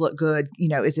numbers look good? You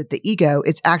know, is it the ego?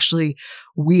 It's actually,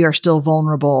 we are still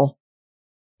vulnerable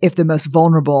if the most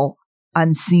vulnerable,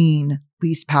 unseen,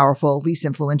 least powerful, least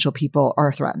influential people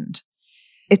are threatened.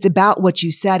 It's about what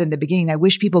you said in the beginning. I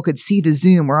wish people could see the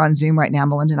Zoom. We're on Zoom right now.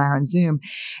 Melinda and I are on Zoom.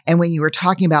 And when you were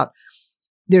talking about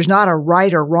there's not a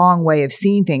right or wrong way of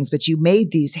seeing things, but you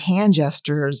made these hand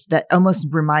gestures that almost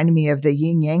reminded me of the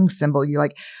yin yang symbol. You're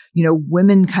like, you know,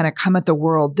 women kind of come at the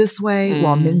world this way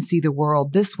while men see the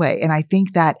world this way. And I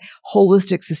think that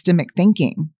holistic systemic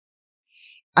thinking,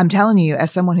 I'm telling you,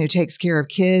 as someone who takes care of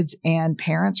kids and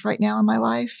parents right now in my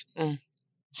life,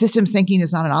 systems thinking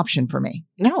is not an option for me.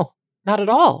 No. Not at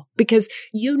all. Because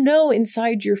you know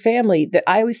inside your family that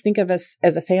I always think of us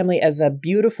as a family as a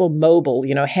beautiful mobile,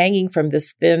 you know, hanging from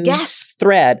this thin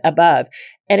thread above.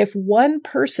 And if one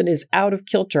person is out of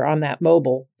kilter on that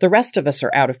mobile, the rest of us are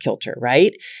out of kilter,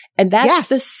 right? And that's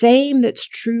the same that's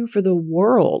true for the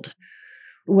world.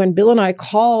 When Bill and I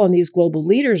call on these global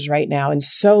leaders right now, and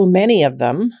so many of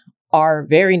them are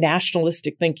very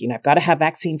nationalistic thinking, I've got to have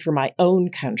vaccine for my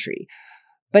own country.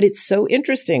 But it's so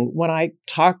interesting when I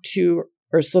talk to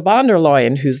Ursula von der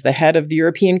Leyen, who's the head of the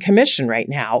European Commission right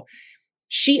now,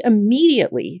 she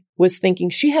immediately was thinking,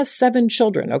 she has 7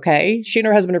 children, okay? She and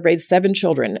her husband have raised 7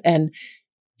 children. And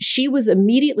she was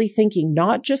immediately thinking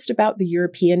not just about the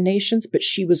European nations, but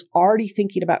she was already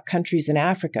thinking about countries in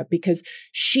Africa because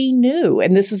she knew,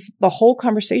 and this is the whole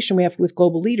conversation we have with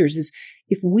global leaders, is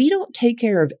if we don't take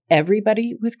care of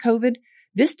everybody with COVID,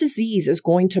 this disease is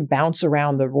going to bounce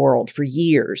around the world for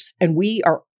years, and we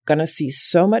are going to see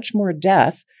so much more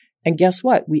death. And guess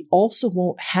what? We also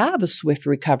won't have a swift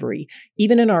recovery,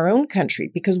 even in our own country,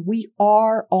 because we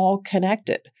are all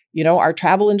connected. You know, our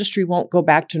travel industry won't go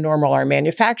back to normal. Our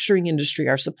manufacturing industry,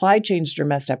 our supply chains are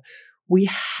messed up. We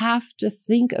have to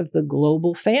think of the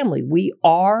global family. We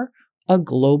are a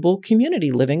global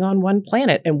community living on one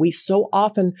planet. And we so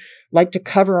often like to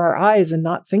cover our eyes and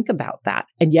not think about that.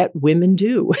 And yet women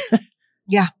do.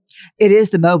 Yeah, it is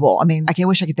the mobile. I mean, I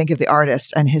wish I could think of the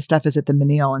artist, and his stuff is at the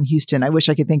Menil in Houston. I wish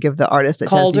I could think of the artist that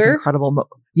does these incredible.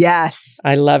 Yes.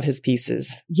 I love his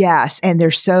pieces. Yes. And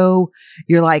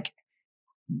you're like,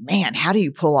 man, how do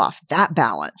you pull off that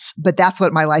balance? But that's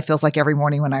what my life feels like every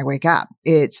morning when I wake up.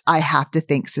 I have to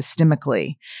think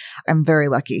systemically. I'm very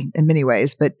lucky in many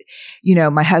ways, but you know,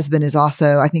 my husband is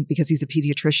also, I think because he's a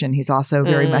pediatrician, he's also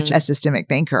very much a systemic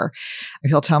thinker.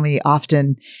 He'll tell me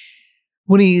often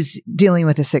when he's dealing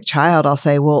with a sick child, I'll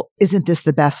say, well, isn't this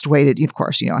the best way to, of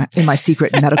course, you know, in my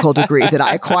secret medical degree that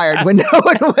I acquired when no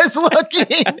one was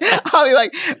looking, I'll be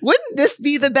like, wouldn't this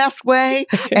be the best way?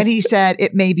 And he said,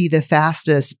 it may be the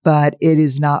fastest, but it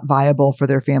is not viable for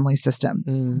their family system.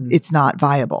 It's not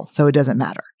viable. So it doesn't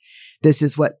matter. This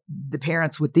is what the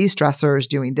parents with these stressors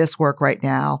doing this work right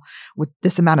now with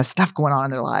this amount of stuff going on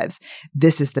in their lives.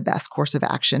 This is the best course of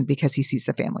action because he sees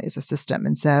the family as a system.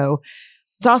 And so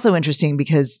it's also interesting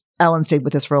because Ellen stayed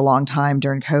with us for a long time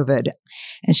during COVID.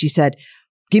 And she said,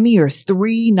 give me your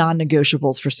 3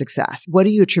 non-negotiables for success. What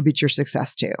do you attribute your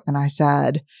success to? And I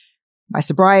said, my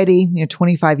sobriety,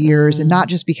 25 years, and not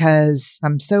just because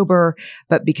I'm sober,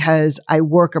 but because I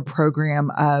work a program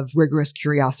of rigorous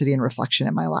curiosity and reflection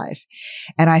in my life.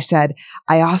 And I said,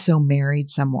 I also married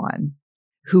someone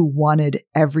who wanted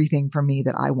everything from me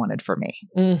that I wanted for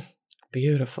me.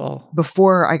 Beautiful.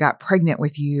 Before I got pregnant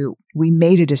with you, we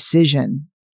made a decision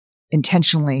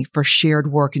intentionally for shared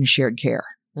work and shared care.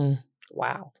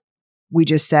 Wow. We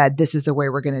just said, this is the way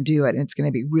we're going to do it. And it's going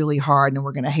to be really hard and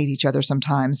we're going to hate each other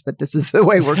sometimes, but this is the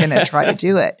way we're going to try to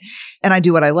do it. And I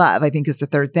do what I love, I think is the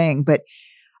third thing. But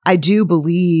I do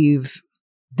believe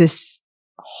this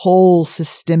whole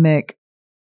systemic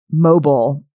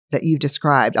mobile that you've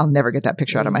described, I'll never get that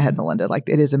picture out of my head, Melinda. Like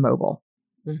it is immobile.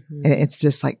 And it's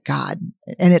just like, God.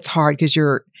 And it's hard because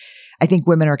I think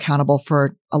women are accountable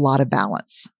for a lot of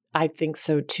balance. I think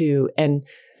so too. And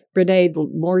Brené, the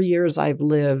more years I've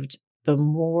lived, the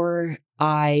more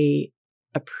I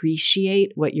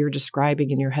appreciate what you're describing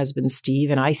in your husband,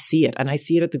 Steve. And I see it. And I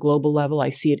see it at the global level. I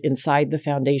see it inside the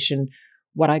foundation,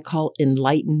 what I call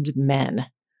enlightened men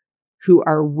who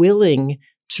are willing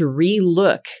to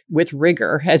relook with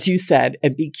rigor, as you said,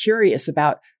 and be curious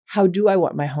about how do I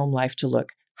want my home life to look?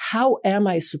 How am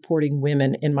I supporting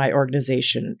women in my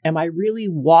organization? Am I really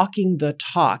walking the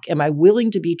talk? Am I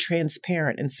willing to be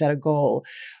transparent and set a goal?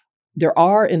 There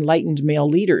are enlightened male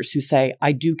leaders who say,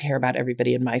 I do care about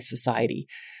everybody in my society.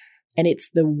 And it's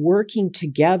the working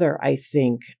together, I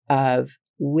think, of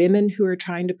women who are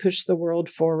trying to push the world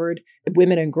forward,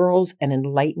 women and girls, and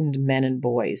enlightened men and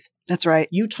boys. That's right.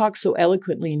 You talk so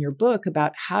eloquently in your book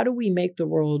about how do we make the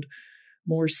world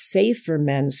more safe for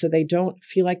men so they don't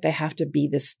feel like they have to be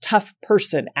this tough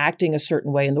person acting a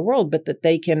certain way in the world, but that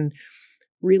they can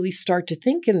really start to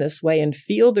think in this way and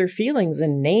feel their feelings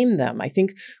and name them. I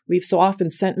think we've so often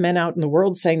sent men out in the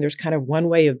world saying there's kind of one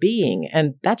way of being,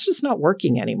 and that's just not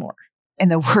working anymore.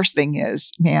 And the worst thing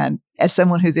is, man, as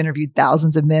someone who's interviewed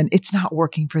thousands of men, it's not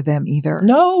working for them either.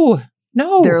 No.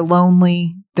 They're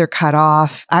lonely. They're cut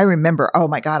off. I remember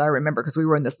because we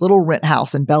were in this little rent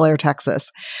house in Bel Air,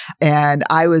 Texas, and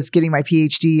I was getting my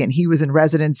PhD and he was in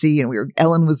residency and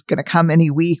Ellen was going to come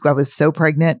any week. I was so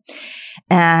pregnant.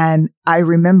 And I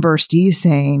remember Steve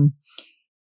saying,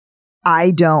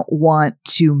 I don't want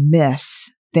to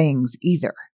miss things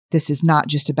either. This is not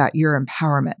just about your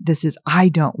empowerment. This is, I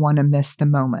don't want to miss the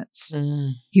moments.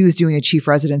 He was doing a chief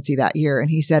residency that year. And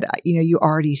he said, you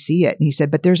already see it. And he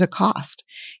said, but there's a cost.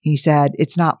 He said,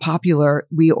 it's not popular.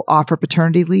 We offer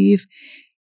paternity leave.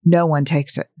 No one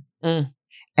takes it.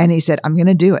 And he said, I'm going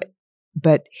to do it.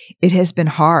 But it has been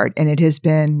hard and it has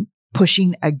been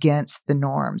pushing against the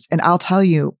norms. And I'll tell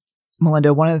you,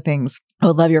 Melinda, one of the things, I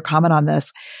would love your comment on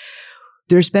this.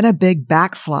 There's been a big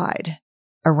backslide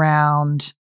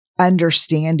around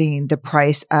understanding the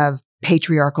price of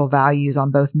patriarchal values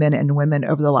on both men and women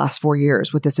over the last 4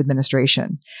 years with this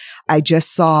administration. I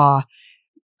just saw,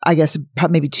 I guess,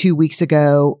 maybe 2 weeks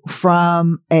ago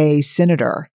from a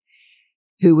senator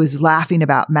who was laughing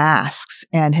about masks.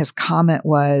 And his comment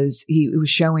was, he was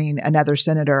showing another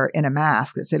senator in a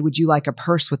mask that said, would you like a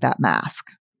purse with that mask?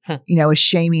 A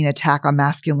shaming attack on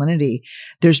masculinity.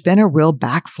 There's been a real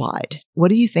backslide. What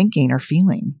are you thinking or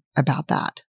feeling about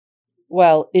that?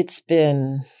 Well, it's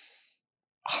been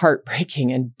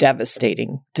heartbreaking and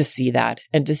devastating to see that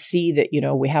and to see that,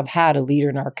 we have had a leader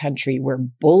in our country where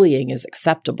bullying is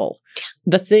acceptable.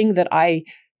 The thing that I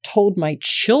told my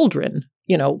children,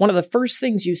 one of the first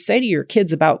things you say to your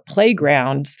kids about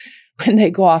playgrounds when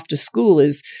they go off to school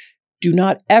is do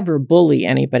not ever bully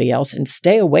anybody else and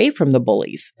stay away from the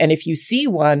bullies. And if you see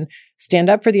one, stand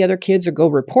up for the other kids or go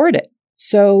report it.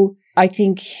 So I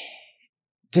think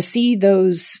to see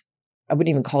those, I wouldn't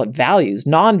even call it values,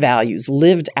 non-values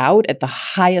lived out at the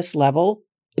highest level,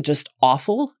 just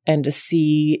awful. And to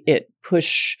see it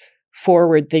push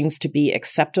forward things to be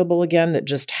acceptable again that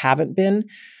just haven't been,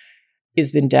 has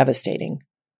been devastating.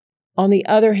 On the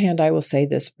other hand, I will say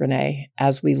this, Brené,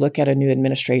 as we look at a new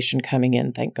administration coming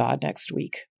in, thank God, next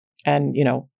week. And,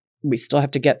 we still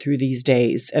have to get through these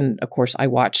days. And of course, I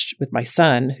watched with my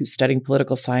son, who's studying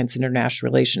political science and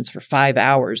international relations, for 5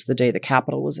 hours the day the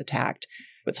Capitol was attacked.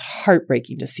 It's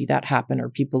heartbreaking to see that happen or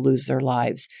people lose their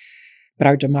lives. But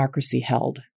our democracy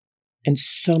held. In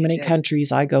so many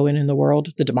countries I go in the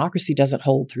world, the democracy doesn't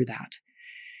hold through that.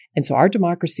 And so our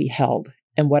democracy held.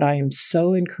 And what I am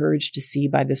so encouraged to see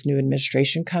by this new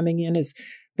administration coming in is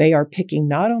they are picking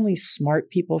not only smart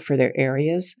people for their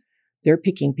areas, they're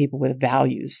picking people with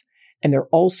values. And they're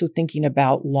also thinking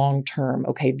about long-term,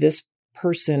 okay, this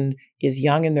person is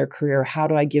young in their career. How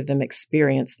do I give them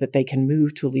experience that they can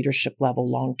move to a leadership level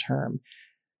long term?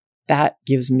 That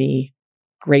gives me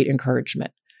great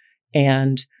encouragement.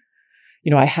 And,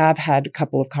 I have had a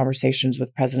couple of conversations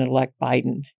with President-elect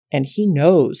Biden, and he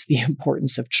knows the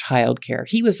importance of childcare.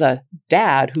 He was a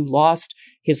dad who lost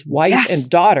his wife and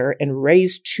daughter and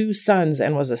raised 2 sons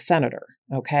and was a senator.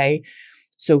 Okay.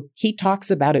 So he talks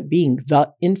about it being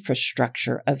the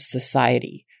infrastructure of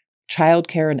society,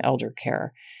 childcare and elder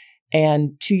care.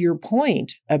 And to your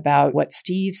point about what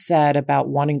Steve said about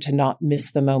wanting to not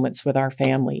miss the moments with our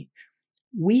family,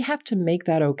 we have to make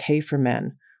that okay for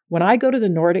men. When I go to the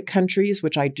Nordic countries,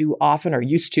 which I do often or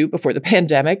used to before the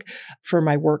pandemic for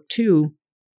my work too,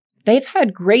 they've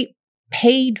had great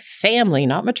paid family,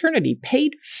 not maternity,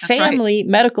 paid family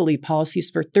medical leave policies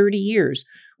for 30 years.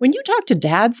 When you talk to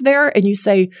dads there and you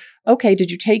say, okay,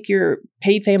 did you take your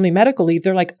paid family medical leave?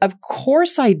 They're like, of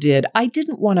course I did. I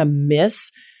didn't want to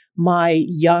miss my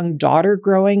young daughter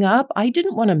growing up. I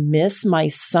didn't want to miss my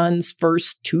son's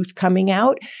first tooth coming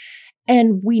out.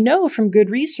 And we know from good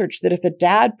research that if a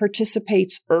dad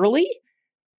participates early,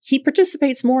 he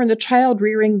participates more in the child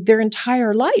rearing their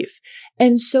entire life.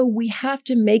 And so we have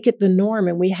to make it the norm,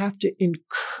 and we have to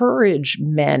encourage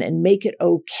men and make it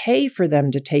okay for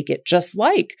them to take it, just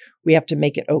like we have to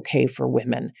make it okay for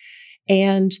women.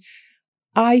 And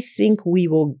I think we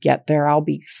will get there. I'll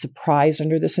be surprised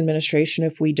under this administration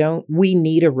if we don't. We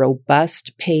need a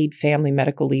robust paid family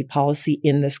medical leave policy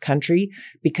in this country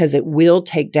because it will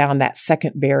take down that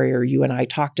second barrier you and I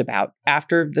talked about.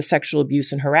 After the sexual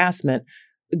abuse and harassment,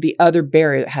 the other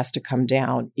barrier that has to come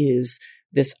down is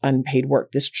this unpaid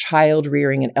work, this child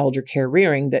rearing and elder care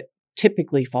rearing that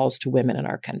typically falls to women in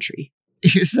our country.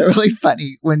 It's really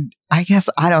funny when, I guess,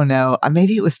 I don't know,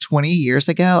 maybe it was 20 years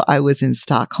ago, I was in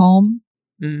Stockholm.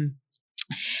 And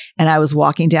I was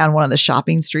walking down one of the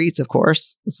shopping streets, of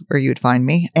course, is where you would find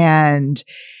me. And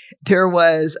there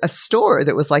was a store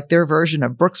that was like their version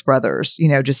of Brooks Brothers,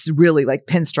 just really like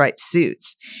pinstripe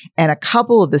suits. And a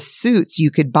couple of the suits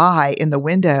you could buy in the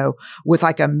window with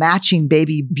like a matching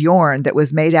baby Bjorn that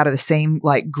was made out of the same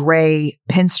like gray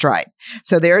pinstripe.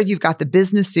 So there you've got the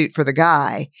business suit for the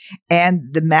guy and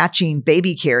the matching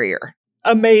baby carrier.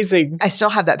 Amazing. I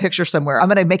still have that picture somewhere. I'm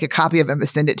going to make a copy of it and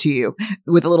send it to you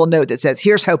with a little note that says,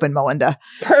 here's hoping, Melinda.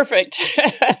 Perfect.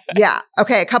 Yeah.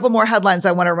 Okay. A couple more headlines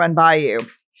I want to run by you.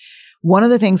 One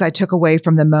of the things I took away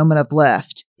from the moment of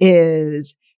lift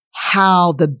is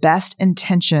how the best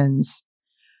intentions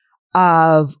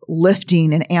of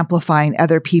lifting and amplifying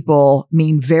other people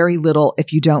mean very little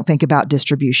if you don't think about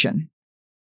distribution.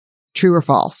 True or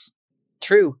false?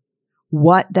 True.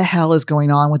 What the hell is going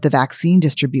on with the vaccine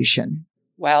distribution?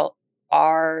 Well,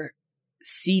 our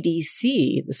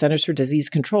CDC, the Centers for Disease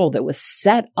Control, that was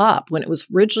set up when it was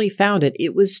originally founded,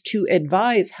 it was to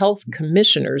advise health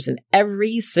commissioners in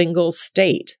every single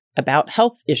state about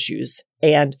health issues.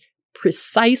 And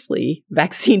precisely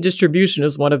vaccine distribution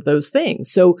is one of those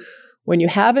things. So when you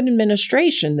have an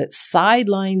administration that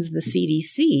sidelines the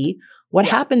CDC, what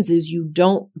happens is you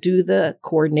don't do the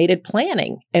coordinated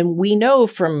planning. And we know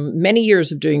from many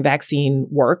years of doing vaccine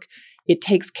work, it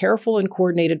takes careful and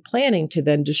coordinated planning to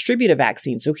then distribute a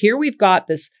vaccine. So here we've got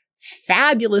this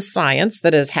fabulous science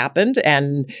that has happened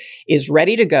and is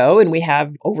ready to go. And we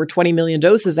have over 20 million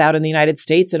doses out in the United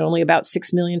States, and only about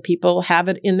 6 million people have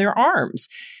it in their arms.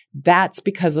 That's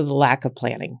because of the lack of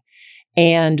planning.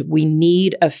 And we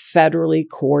need a federally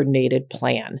coordinated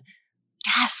plan.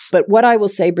 Yes. But what I will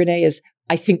say, Brené, is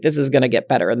I think this is going to get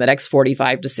better in the next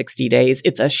 45 to 60 days.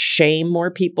 It's a shame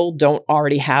more people don't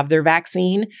already have their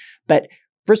vaccine. But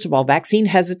first of all, vaccine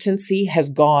hesitancy has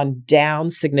gone down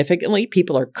significantly.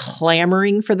 People are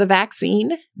clamoring for the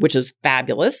vaccine, which is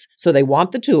fabulous. So they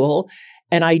want the tool.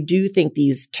 And I do think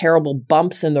these terrible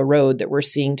bumps in the road that we're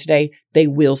seeing today, they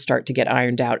will start to get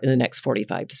ironed out in the next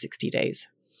 45 to 60 days.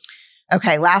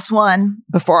 Okay, last one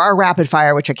before our rapid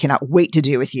fire, which I cannot wait to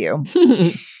do with you.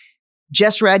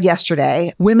 Just read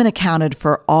yesterday, women accounted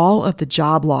for all of the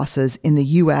job losses in the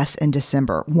U.S. in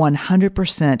December,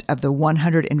 100% of the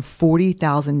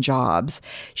 140,000 jobs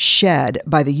shed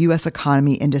by the U.S.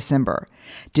 economy in December.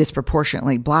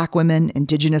 Disproportionately Black women,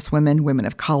 Indigenous women, women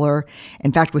of color,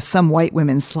 in fact, with some white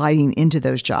women sliding into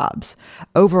those jobs.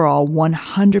 Overall,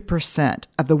 100%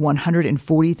 of the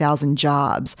 140,000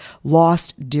 jobs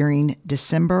lost during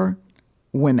December,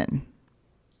 women.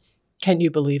 Can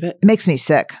you believe it? It makes me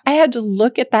sick. I had to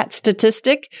look at that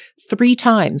statistic 3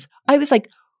 times. I was like,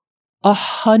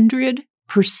 100%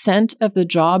 of the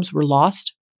jobs were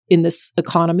lost in this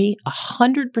economy.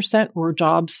 100% were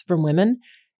jobs from women.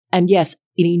 And yes,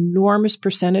 an enormous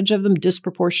percentage of them,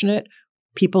 disproportionate,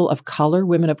 people of color,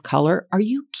 women of color. Are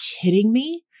you kidding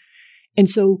me? And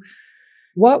so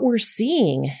what we're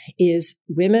seeing is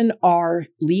women are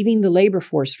leaving the labor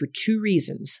force for 2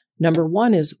 reasons. Number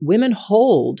one is women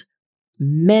hold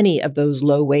many of those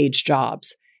low-wage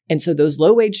jobs. And so those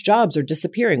low-wage jobs are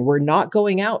disappearing. We're not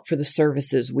going out for the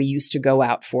services we used to go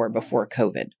out for before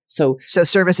COVID. So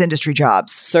service industry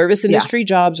jobs. Service industry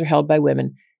jobs are held by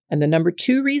women. And the number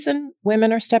 2 reason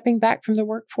women are stepping back from the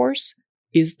workforce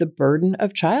is the burden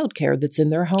of childcare that's in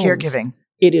their homes. Caregiving.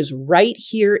 It is right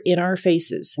here in our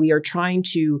faces. We are trying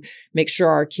to make sure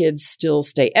our kids still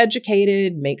stay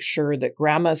educated, make sure that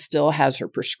grandma still has her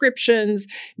prescriptions,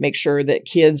 make sure that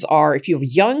kids are, if you have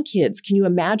young kids, can you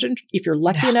imagine if you're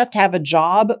lucky enough to have a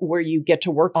job where you get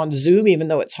to work on Zoom, even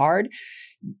though it's hard,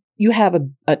 you have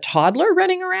a toddler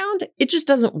running around? It just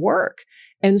doesn't work.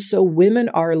 And so women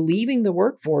are leaving the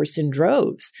workforce in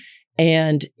droves.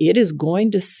 And it is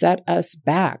going to set us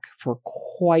back for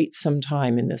quite some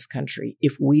time in this country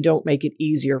if we don't make it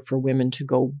easier for women to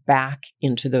go back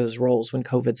into those roles when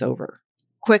COVID's over.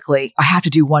 Quickly, I have to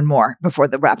do one more before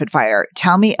the rapid fire.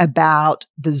 Tell me about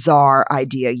the czar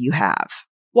idea you have.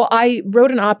 Well, I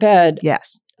wrote an op-ed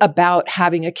Yes. about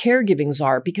having a caregiving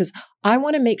czar because I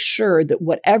want to make sure that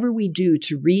whatever we do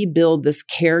to rebuild this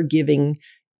caregiving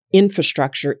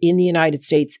infrastructure in the United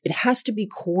States, it has to be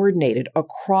coordinated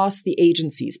across the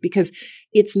agencies because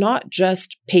it's not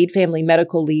just paid family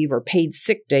medical leave or paid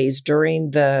sick days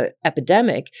during the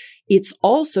epidemic. It's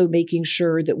also making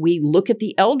sure that we look at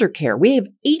the elder care. We have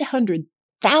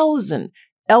 800,000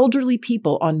 elderly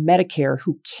people on Medicare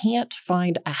who can't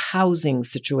find a housing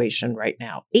situation right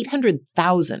now.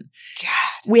 800,000.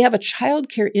 We have a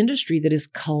childcare industry that is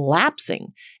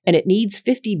collapsing, and it needs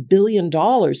 $50 billion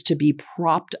to be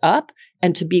propped up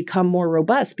and to become more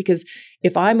robust. Because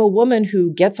if I'm a woman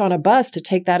who gets on a bus to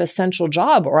take that essential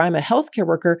job, or I'm a healthcare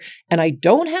worker and I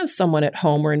don't have someone at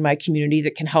home or in my community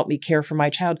that can help me care for my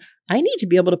child, I need to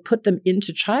be able to put them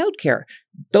into childcare.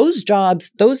 Those jobs,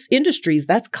 those industries,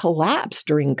 that's collapsed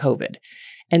during COVID.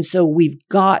 And so we've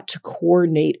got to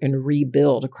coordinate and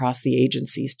rebuild across the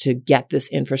agencies to get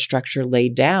this infrastructure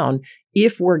laid down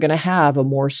if we're going to have a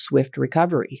more swift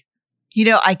recovery. You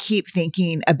know, I keep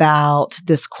thinking about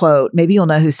this quote. Maybe you'll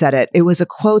know who said it. It was a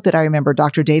quote that I remember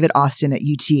Dr. David Austin at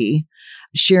UT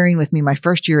sharing with me my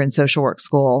first year in social work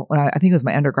school, when I think it was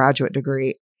my undergraduate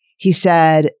degree. He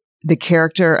said, the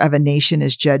character of a nation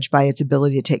is judged by its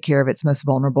ability to take care of its most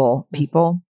vulnerable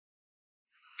people.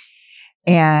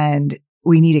 And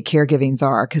we need a caregiving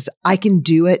czar because I can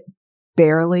do it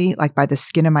barely, like by the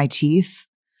skin of my teeth,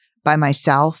 by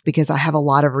myself, because I have a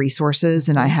lot of resources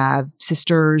and I have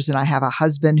sisters and I have a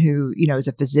husband who, you know, is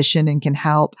a physician and can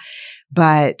help.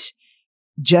 But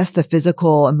just the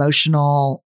physical,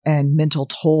 emotional, and mental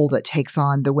toll that takes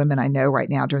on the women I know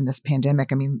right now during this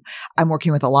pandemic. I mean, I'm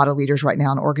working with a lot of leaders right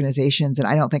now in organizations, and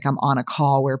I don't think I'm on a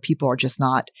call where people are just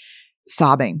not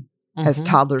sobbing as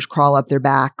toddlers crawl up their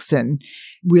backs and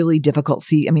really difficult.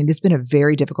 I mean, it's been a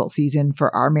very difficult season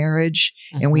for our marriage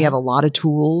and we have a lot of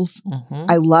tools.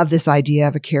 I love this idea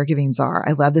of a caregiving czar.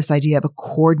 I love this idea of a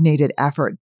coordinated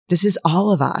effort. This is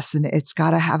all of us, and it's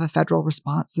got to have a federal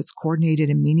response that's coordinated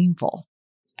and meaningful.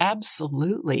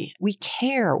 Absolutely. We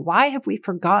care. Why have we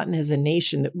forgotten as a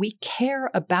nation that we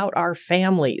care about our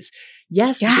families?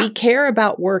 Yes, we care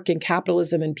about work and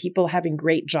capitalism and people having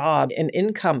great job and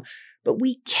income, but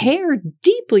we care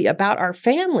deeply about our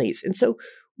families. And so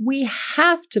we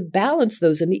have to balance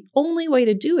those. And the only way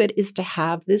to do it is to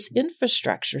have this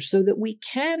infrastructure so that we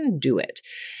can do it.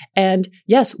 And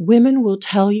yes, women will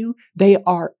tell you they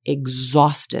are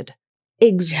exhausted.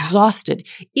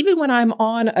 Even when I'm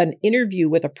on an interview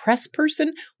with a press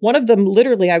person, one of them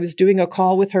literally, I was doing a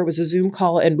call with her, it was a Zoom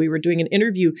call, and we were doing an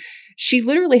interview. She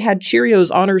literally had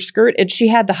Cheerios on her skirt and she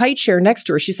had the high chair next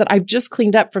to her. She said, I've just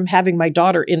cleaned up from having my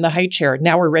daughter in the high chair.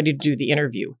 Now we're ready to do the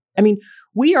interview. I mean,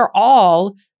 we are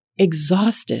all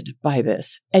exhausted by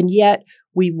this. And yet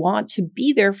we want to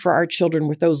be there for our children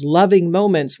with those loving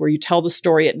moments where you tell the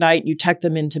story at night, you tuck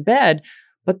them into bed.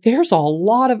 But there's a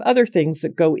lot of other things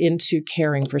that go into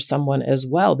caring for someone as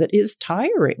well that is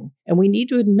tiring. And we need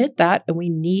to admit that, and we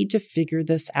need to figure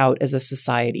this out as a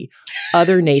society.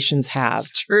 Other nations have.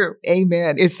 It's true.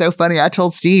 Amen. It's so funny. I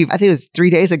told Steve, I think it was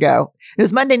 3 days ago. It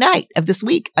was Monday night of this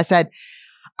week. I said,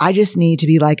 I just need to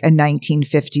be like a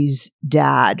 1950s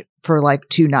dad for like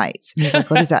 2 nights. And he's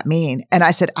like, what does that mean? And I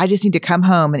said, I just need to come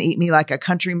home and eat me like a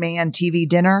countryman TV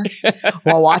dinner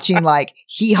while watching like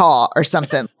Hee Haw or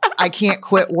something. I can't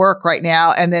quit work right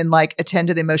now and then like attend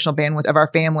to the emotional bandwidth of our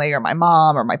family or my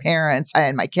mom or my parents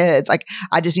and my kids. Like,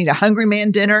 I just need a hungry man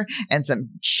dinner and some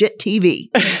shit TV.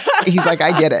 He's like,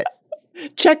 I get it.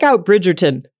 Check out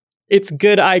Bridgerton. It's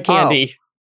good eye candy.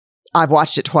 I've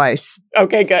watched it twice.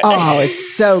 Okay, good. Oh,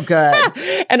 it's so good.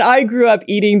 And I grew up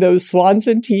eating those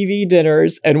Swanson TV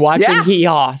dinners and watching Hee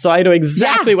Haw. So I know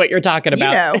exactly what you're talking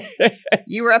about. You know,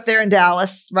 you were up there in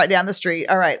Dallas, right down the street.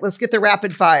 All right, let's get the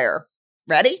rapid fire.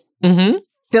 Ready? Mm-hmm.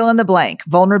 Fill in the blank.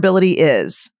 Vulnerability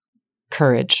is?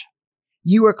 Courage.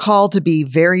 You are called to be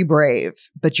very brave,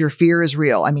 but your fear is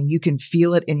real. I mean, you can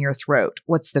feel it in your throat.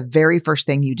 What's the very first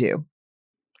thing you do?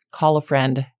 Call a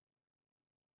friend.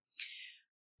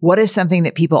 What is something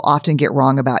that people often get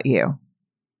wrong about you?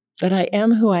 That I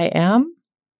am who I am,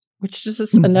 which is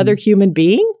just another human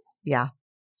being. Yeah.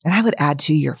 And I would add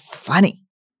to you're funny.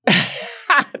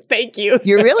 Thank you.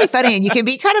 You're really funny, and you can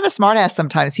be kind of a smartass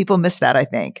sometimes. People miss that, I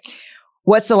think.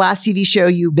 What's the last TV show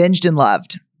you binged and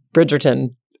loved?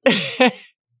 Bridgerton.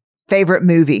 Favorite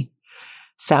movie?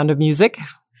 Sound of Music.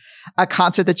 A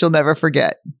concert that you'll never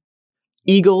forget?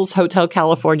 Eagles, Hotel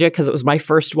California, because it was my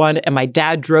first one. And my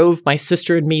dad drove my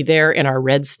sister and me there in our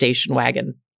red station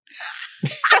wagon.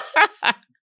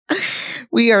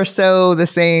 We are so the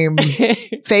same.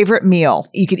 Favorite meal?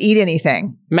 You could eat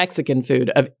anything. Mexican food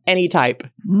of any type.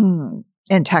 In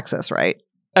Texas, right?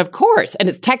 Of course. And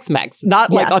it's Tex-Mex,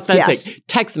 not like authentic. Yes.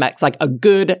 Tex-Mex, like a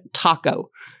good taco.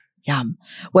 Yum.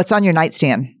 What's on your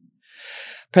nightstand?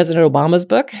 President Obama's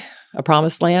book, A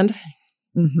Promised Land.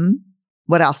 Mm-hmm.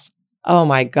 What else? Oh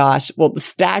my gosh. Well, the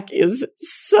stack is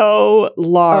so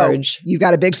large. Oh, you've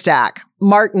got a big stack.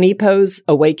 Mark Nepo's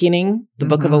Awakening, the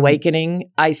Book of Awakening.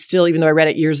 I still, even though I read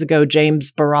it years ago,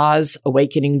 James Baraz's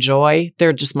Awakening Joy.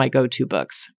 They're just my go-to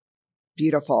books.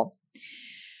 Beautiful.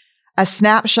 A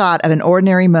snapshot of an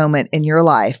ordinary moment in your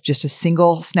life, just a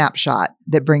single snapshot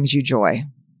that brings you joy.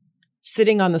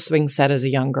 Sitting on the swing set as a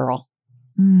young girl.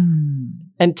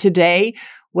 And today,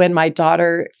 when my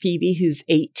daughter, Phoebe, who's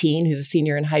 18, who's a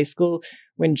senior in high school,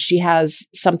 when she has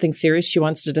something serious she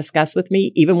wants to discuss with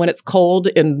me, even when it's cold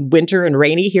in winter and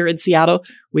rainy here in Seattle,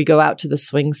 we go out to the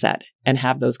swing set and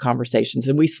have those conversations,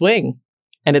 and we swing,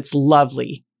 and it's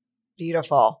lovely.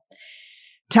 Beautiful.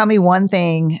 Tell me one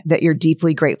thing that you're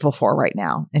deeply grateful for right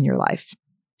now in your life.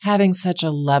 Having such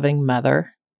a loving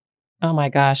mother. Oh my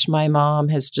gosh, my mom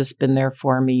has just been there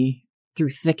for me through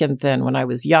thick and thin when I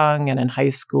was young and in high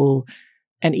school.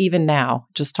 And even now,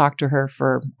 just talked to her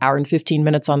for an hour and 15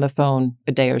 minutes on the phone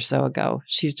a day or so ago.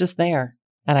 She's just there.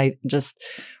 And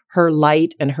her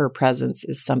light and her presence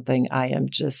is something I am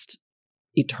just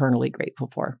eternally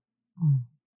grateful for.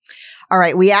 All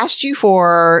right. We asked you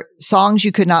for songs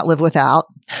you could not live without.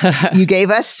 You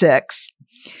gave us 6.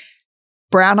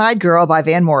 Brown Eyed Girl by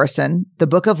Van Morrison, The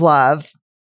Book of Love,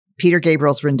 Peter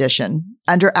Gabriel's rendition,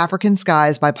 Under African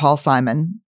Skies by Paul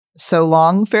Simon, So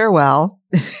Long Farewell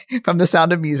from The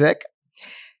Sound of Music,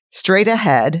 Straight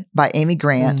Ahead by Amy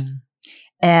Grant,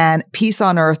 and Peace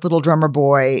on Earth, Little Drummer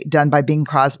Boy, done by Bing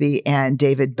Crosby and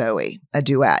David Bowie, a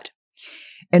duet.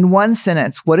 In one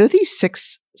sentence, what do these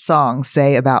 6 songs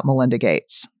say about Melinda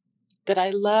Gates? That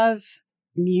I love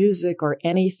music or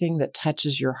anything that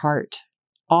touches your heart.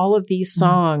 All of these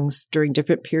songs during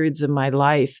different periods of my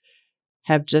life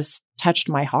have just touched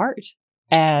my heart.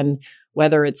 And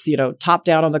whether it's, top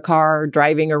down on the car,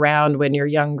 driving around when you're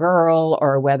a young girl,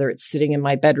 or whether it's sitting in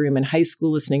my bedroom in high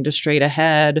school listening to Straight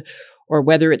Ahead, or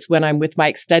whether it's when I'm with my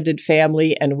extended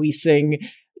family and we sing,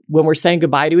 when we're saying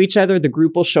goodbye to each other, the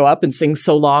group will show up and sing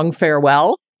So Long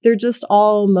Farewell. They're just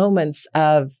all moments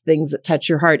of things that touch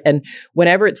your heart. And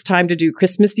whenever it's time to do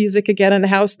Christmas music again in the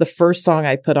house, the first song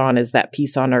I put on is that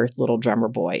Peace on Earth, Little Drummer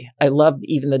Boy. I love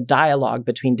even the dialogue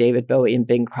between David Bowie and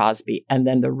Bing Crosby, and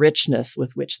then the richness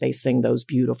with which they sing those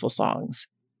beautiful songs.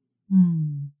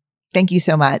 Thank you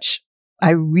so much.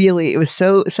 It was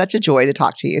such a joy to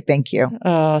talk to you. Thank you.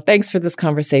 Thanks for this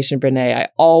conversation, Brené. I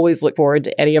always look forward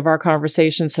to any of our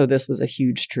conversations, so this was a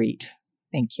huge treat.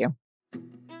 Thank you.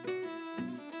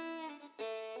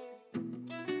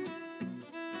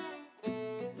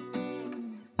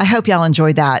 I hope y'all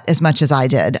enjoyed that as much as I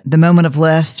did. The Moment of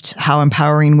Lift, How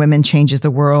Empowering Women Changes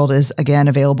the World, is again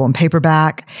available in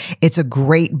paperback. It's a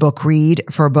great book read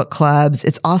for book clubs.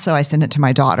 It's also, I sent it to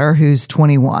my daughter who's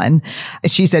 21.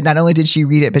 She said not only did she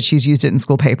read it, but she's used it in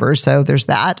school papers. So there's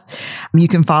that. You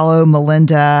can follow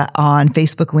Melinda on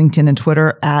Facebook, LinkedIn, and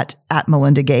Twitter at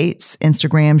Melinda Gates.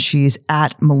 Instagram, she's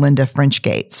at Melinda French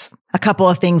Gates. A couple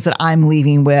of things that I'm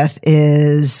leaving with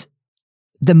is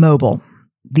the mobile.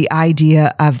 The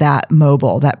idea of that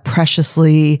mobile, that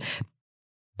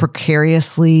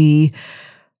precariously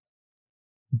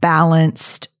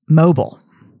balanced mobile,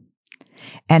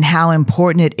 and how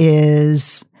important it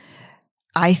is,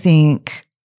 I think,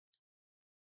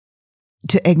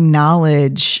 to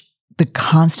acknowledge the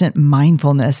constant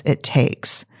mindfulness it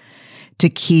takes to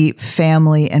keep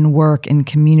family and work and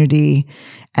community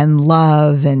and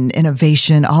love and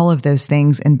innovation, all of those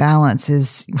things in balance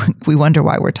is, we wonder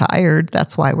why we're tired.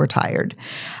 That's why we're tired.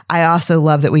 I also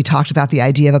love that we talked about the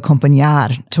idea of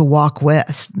accompagnar, to walk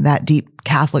with, that deep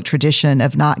Catholic tradition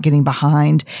of not getting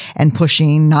behind and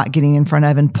pushing, not getting in front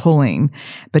of and pulling,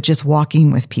 but just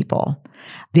walking with people.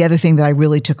 The other thing that I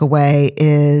really took away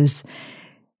is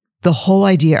the whole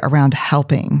idea around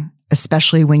helping,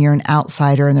 especially when you're an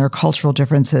outsider and there are cultural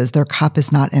differences. Their cup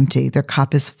is not empty. Their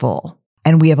cup is full.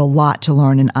 And we have a lot to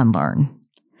learn and unlearn.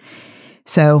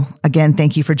 So again,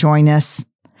 thank you for joining us.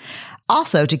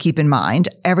 Also, to keep in mind,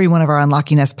 every one of our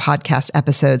Unlocking Us podcast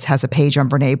episodes has a page on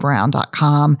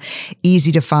BrenéBrown.com.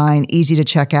 Easy to find, easy to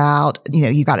check out.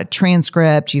 You got a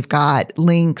transcript, you've got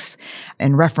links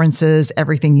and references,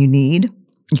 everything you need.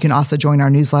 You can also join our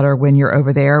newsletter when you're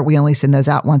over there. We only send those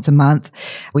out once a month.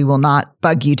 We will not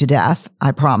bug you to death,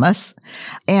 I promise.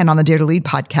 And on the Dare to Lead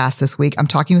podcast this week, I'm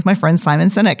talking with my friend Simon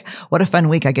Sinek. What a fun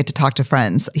week I get to talk to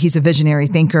friends. He's a visionary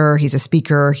thinker. He's a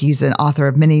speaker. He's an author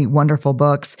of many wonderful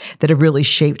books that have really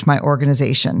shaped my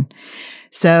organization.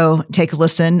 So take a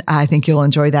listen. I think you'll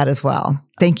enjoy that as well.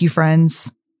 Thank you,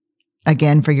 friends,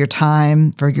 again, for your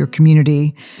time, for your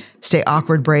community. Stay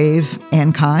awkward, brave,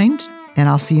 and kind. And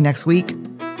I'll see you next week.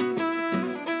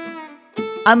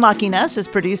 Unlocking Us is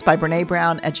produced by Brené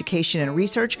Brown Education and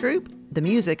Research Group. The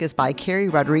music is by Carrie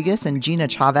Rodriguez and Gina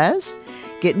Chavez.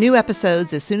 Get new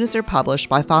episodes as soon as they're published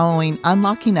by following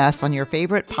Unlocking Us on your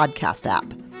favorite podcast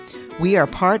app. We are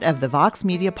part of the Vox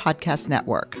Media Podcast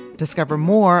Network. Discover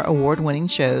more award-winning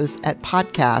shows at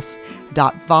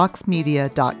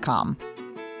podcast.voxmedia.com.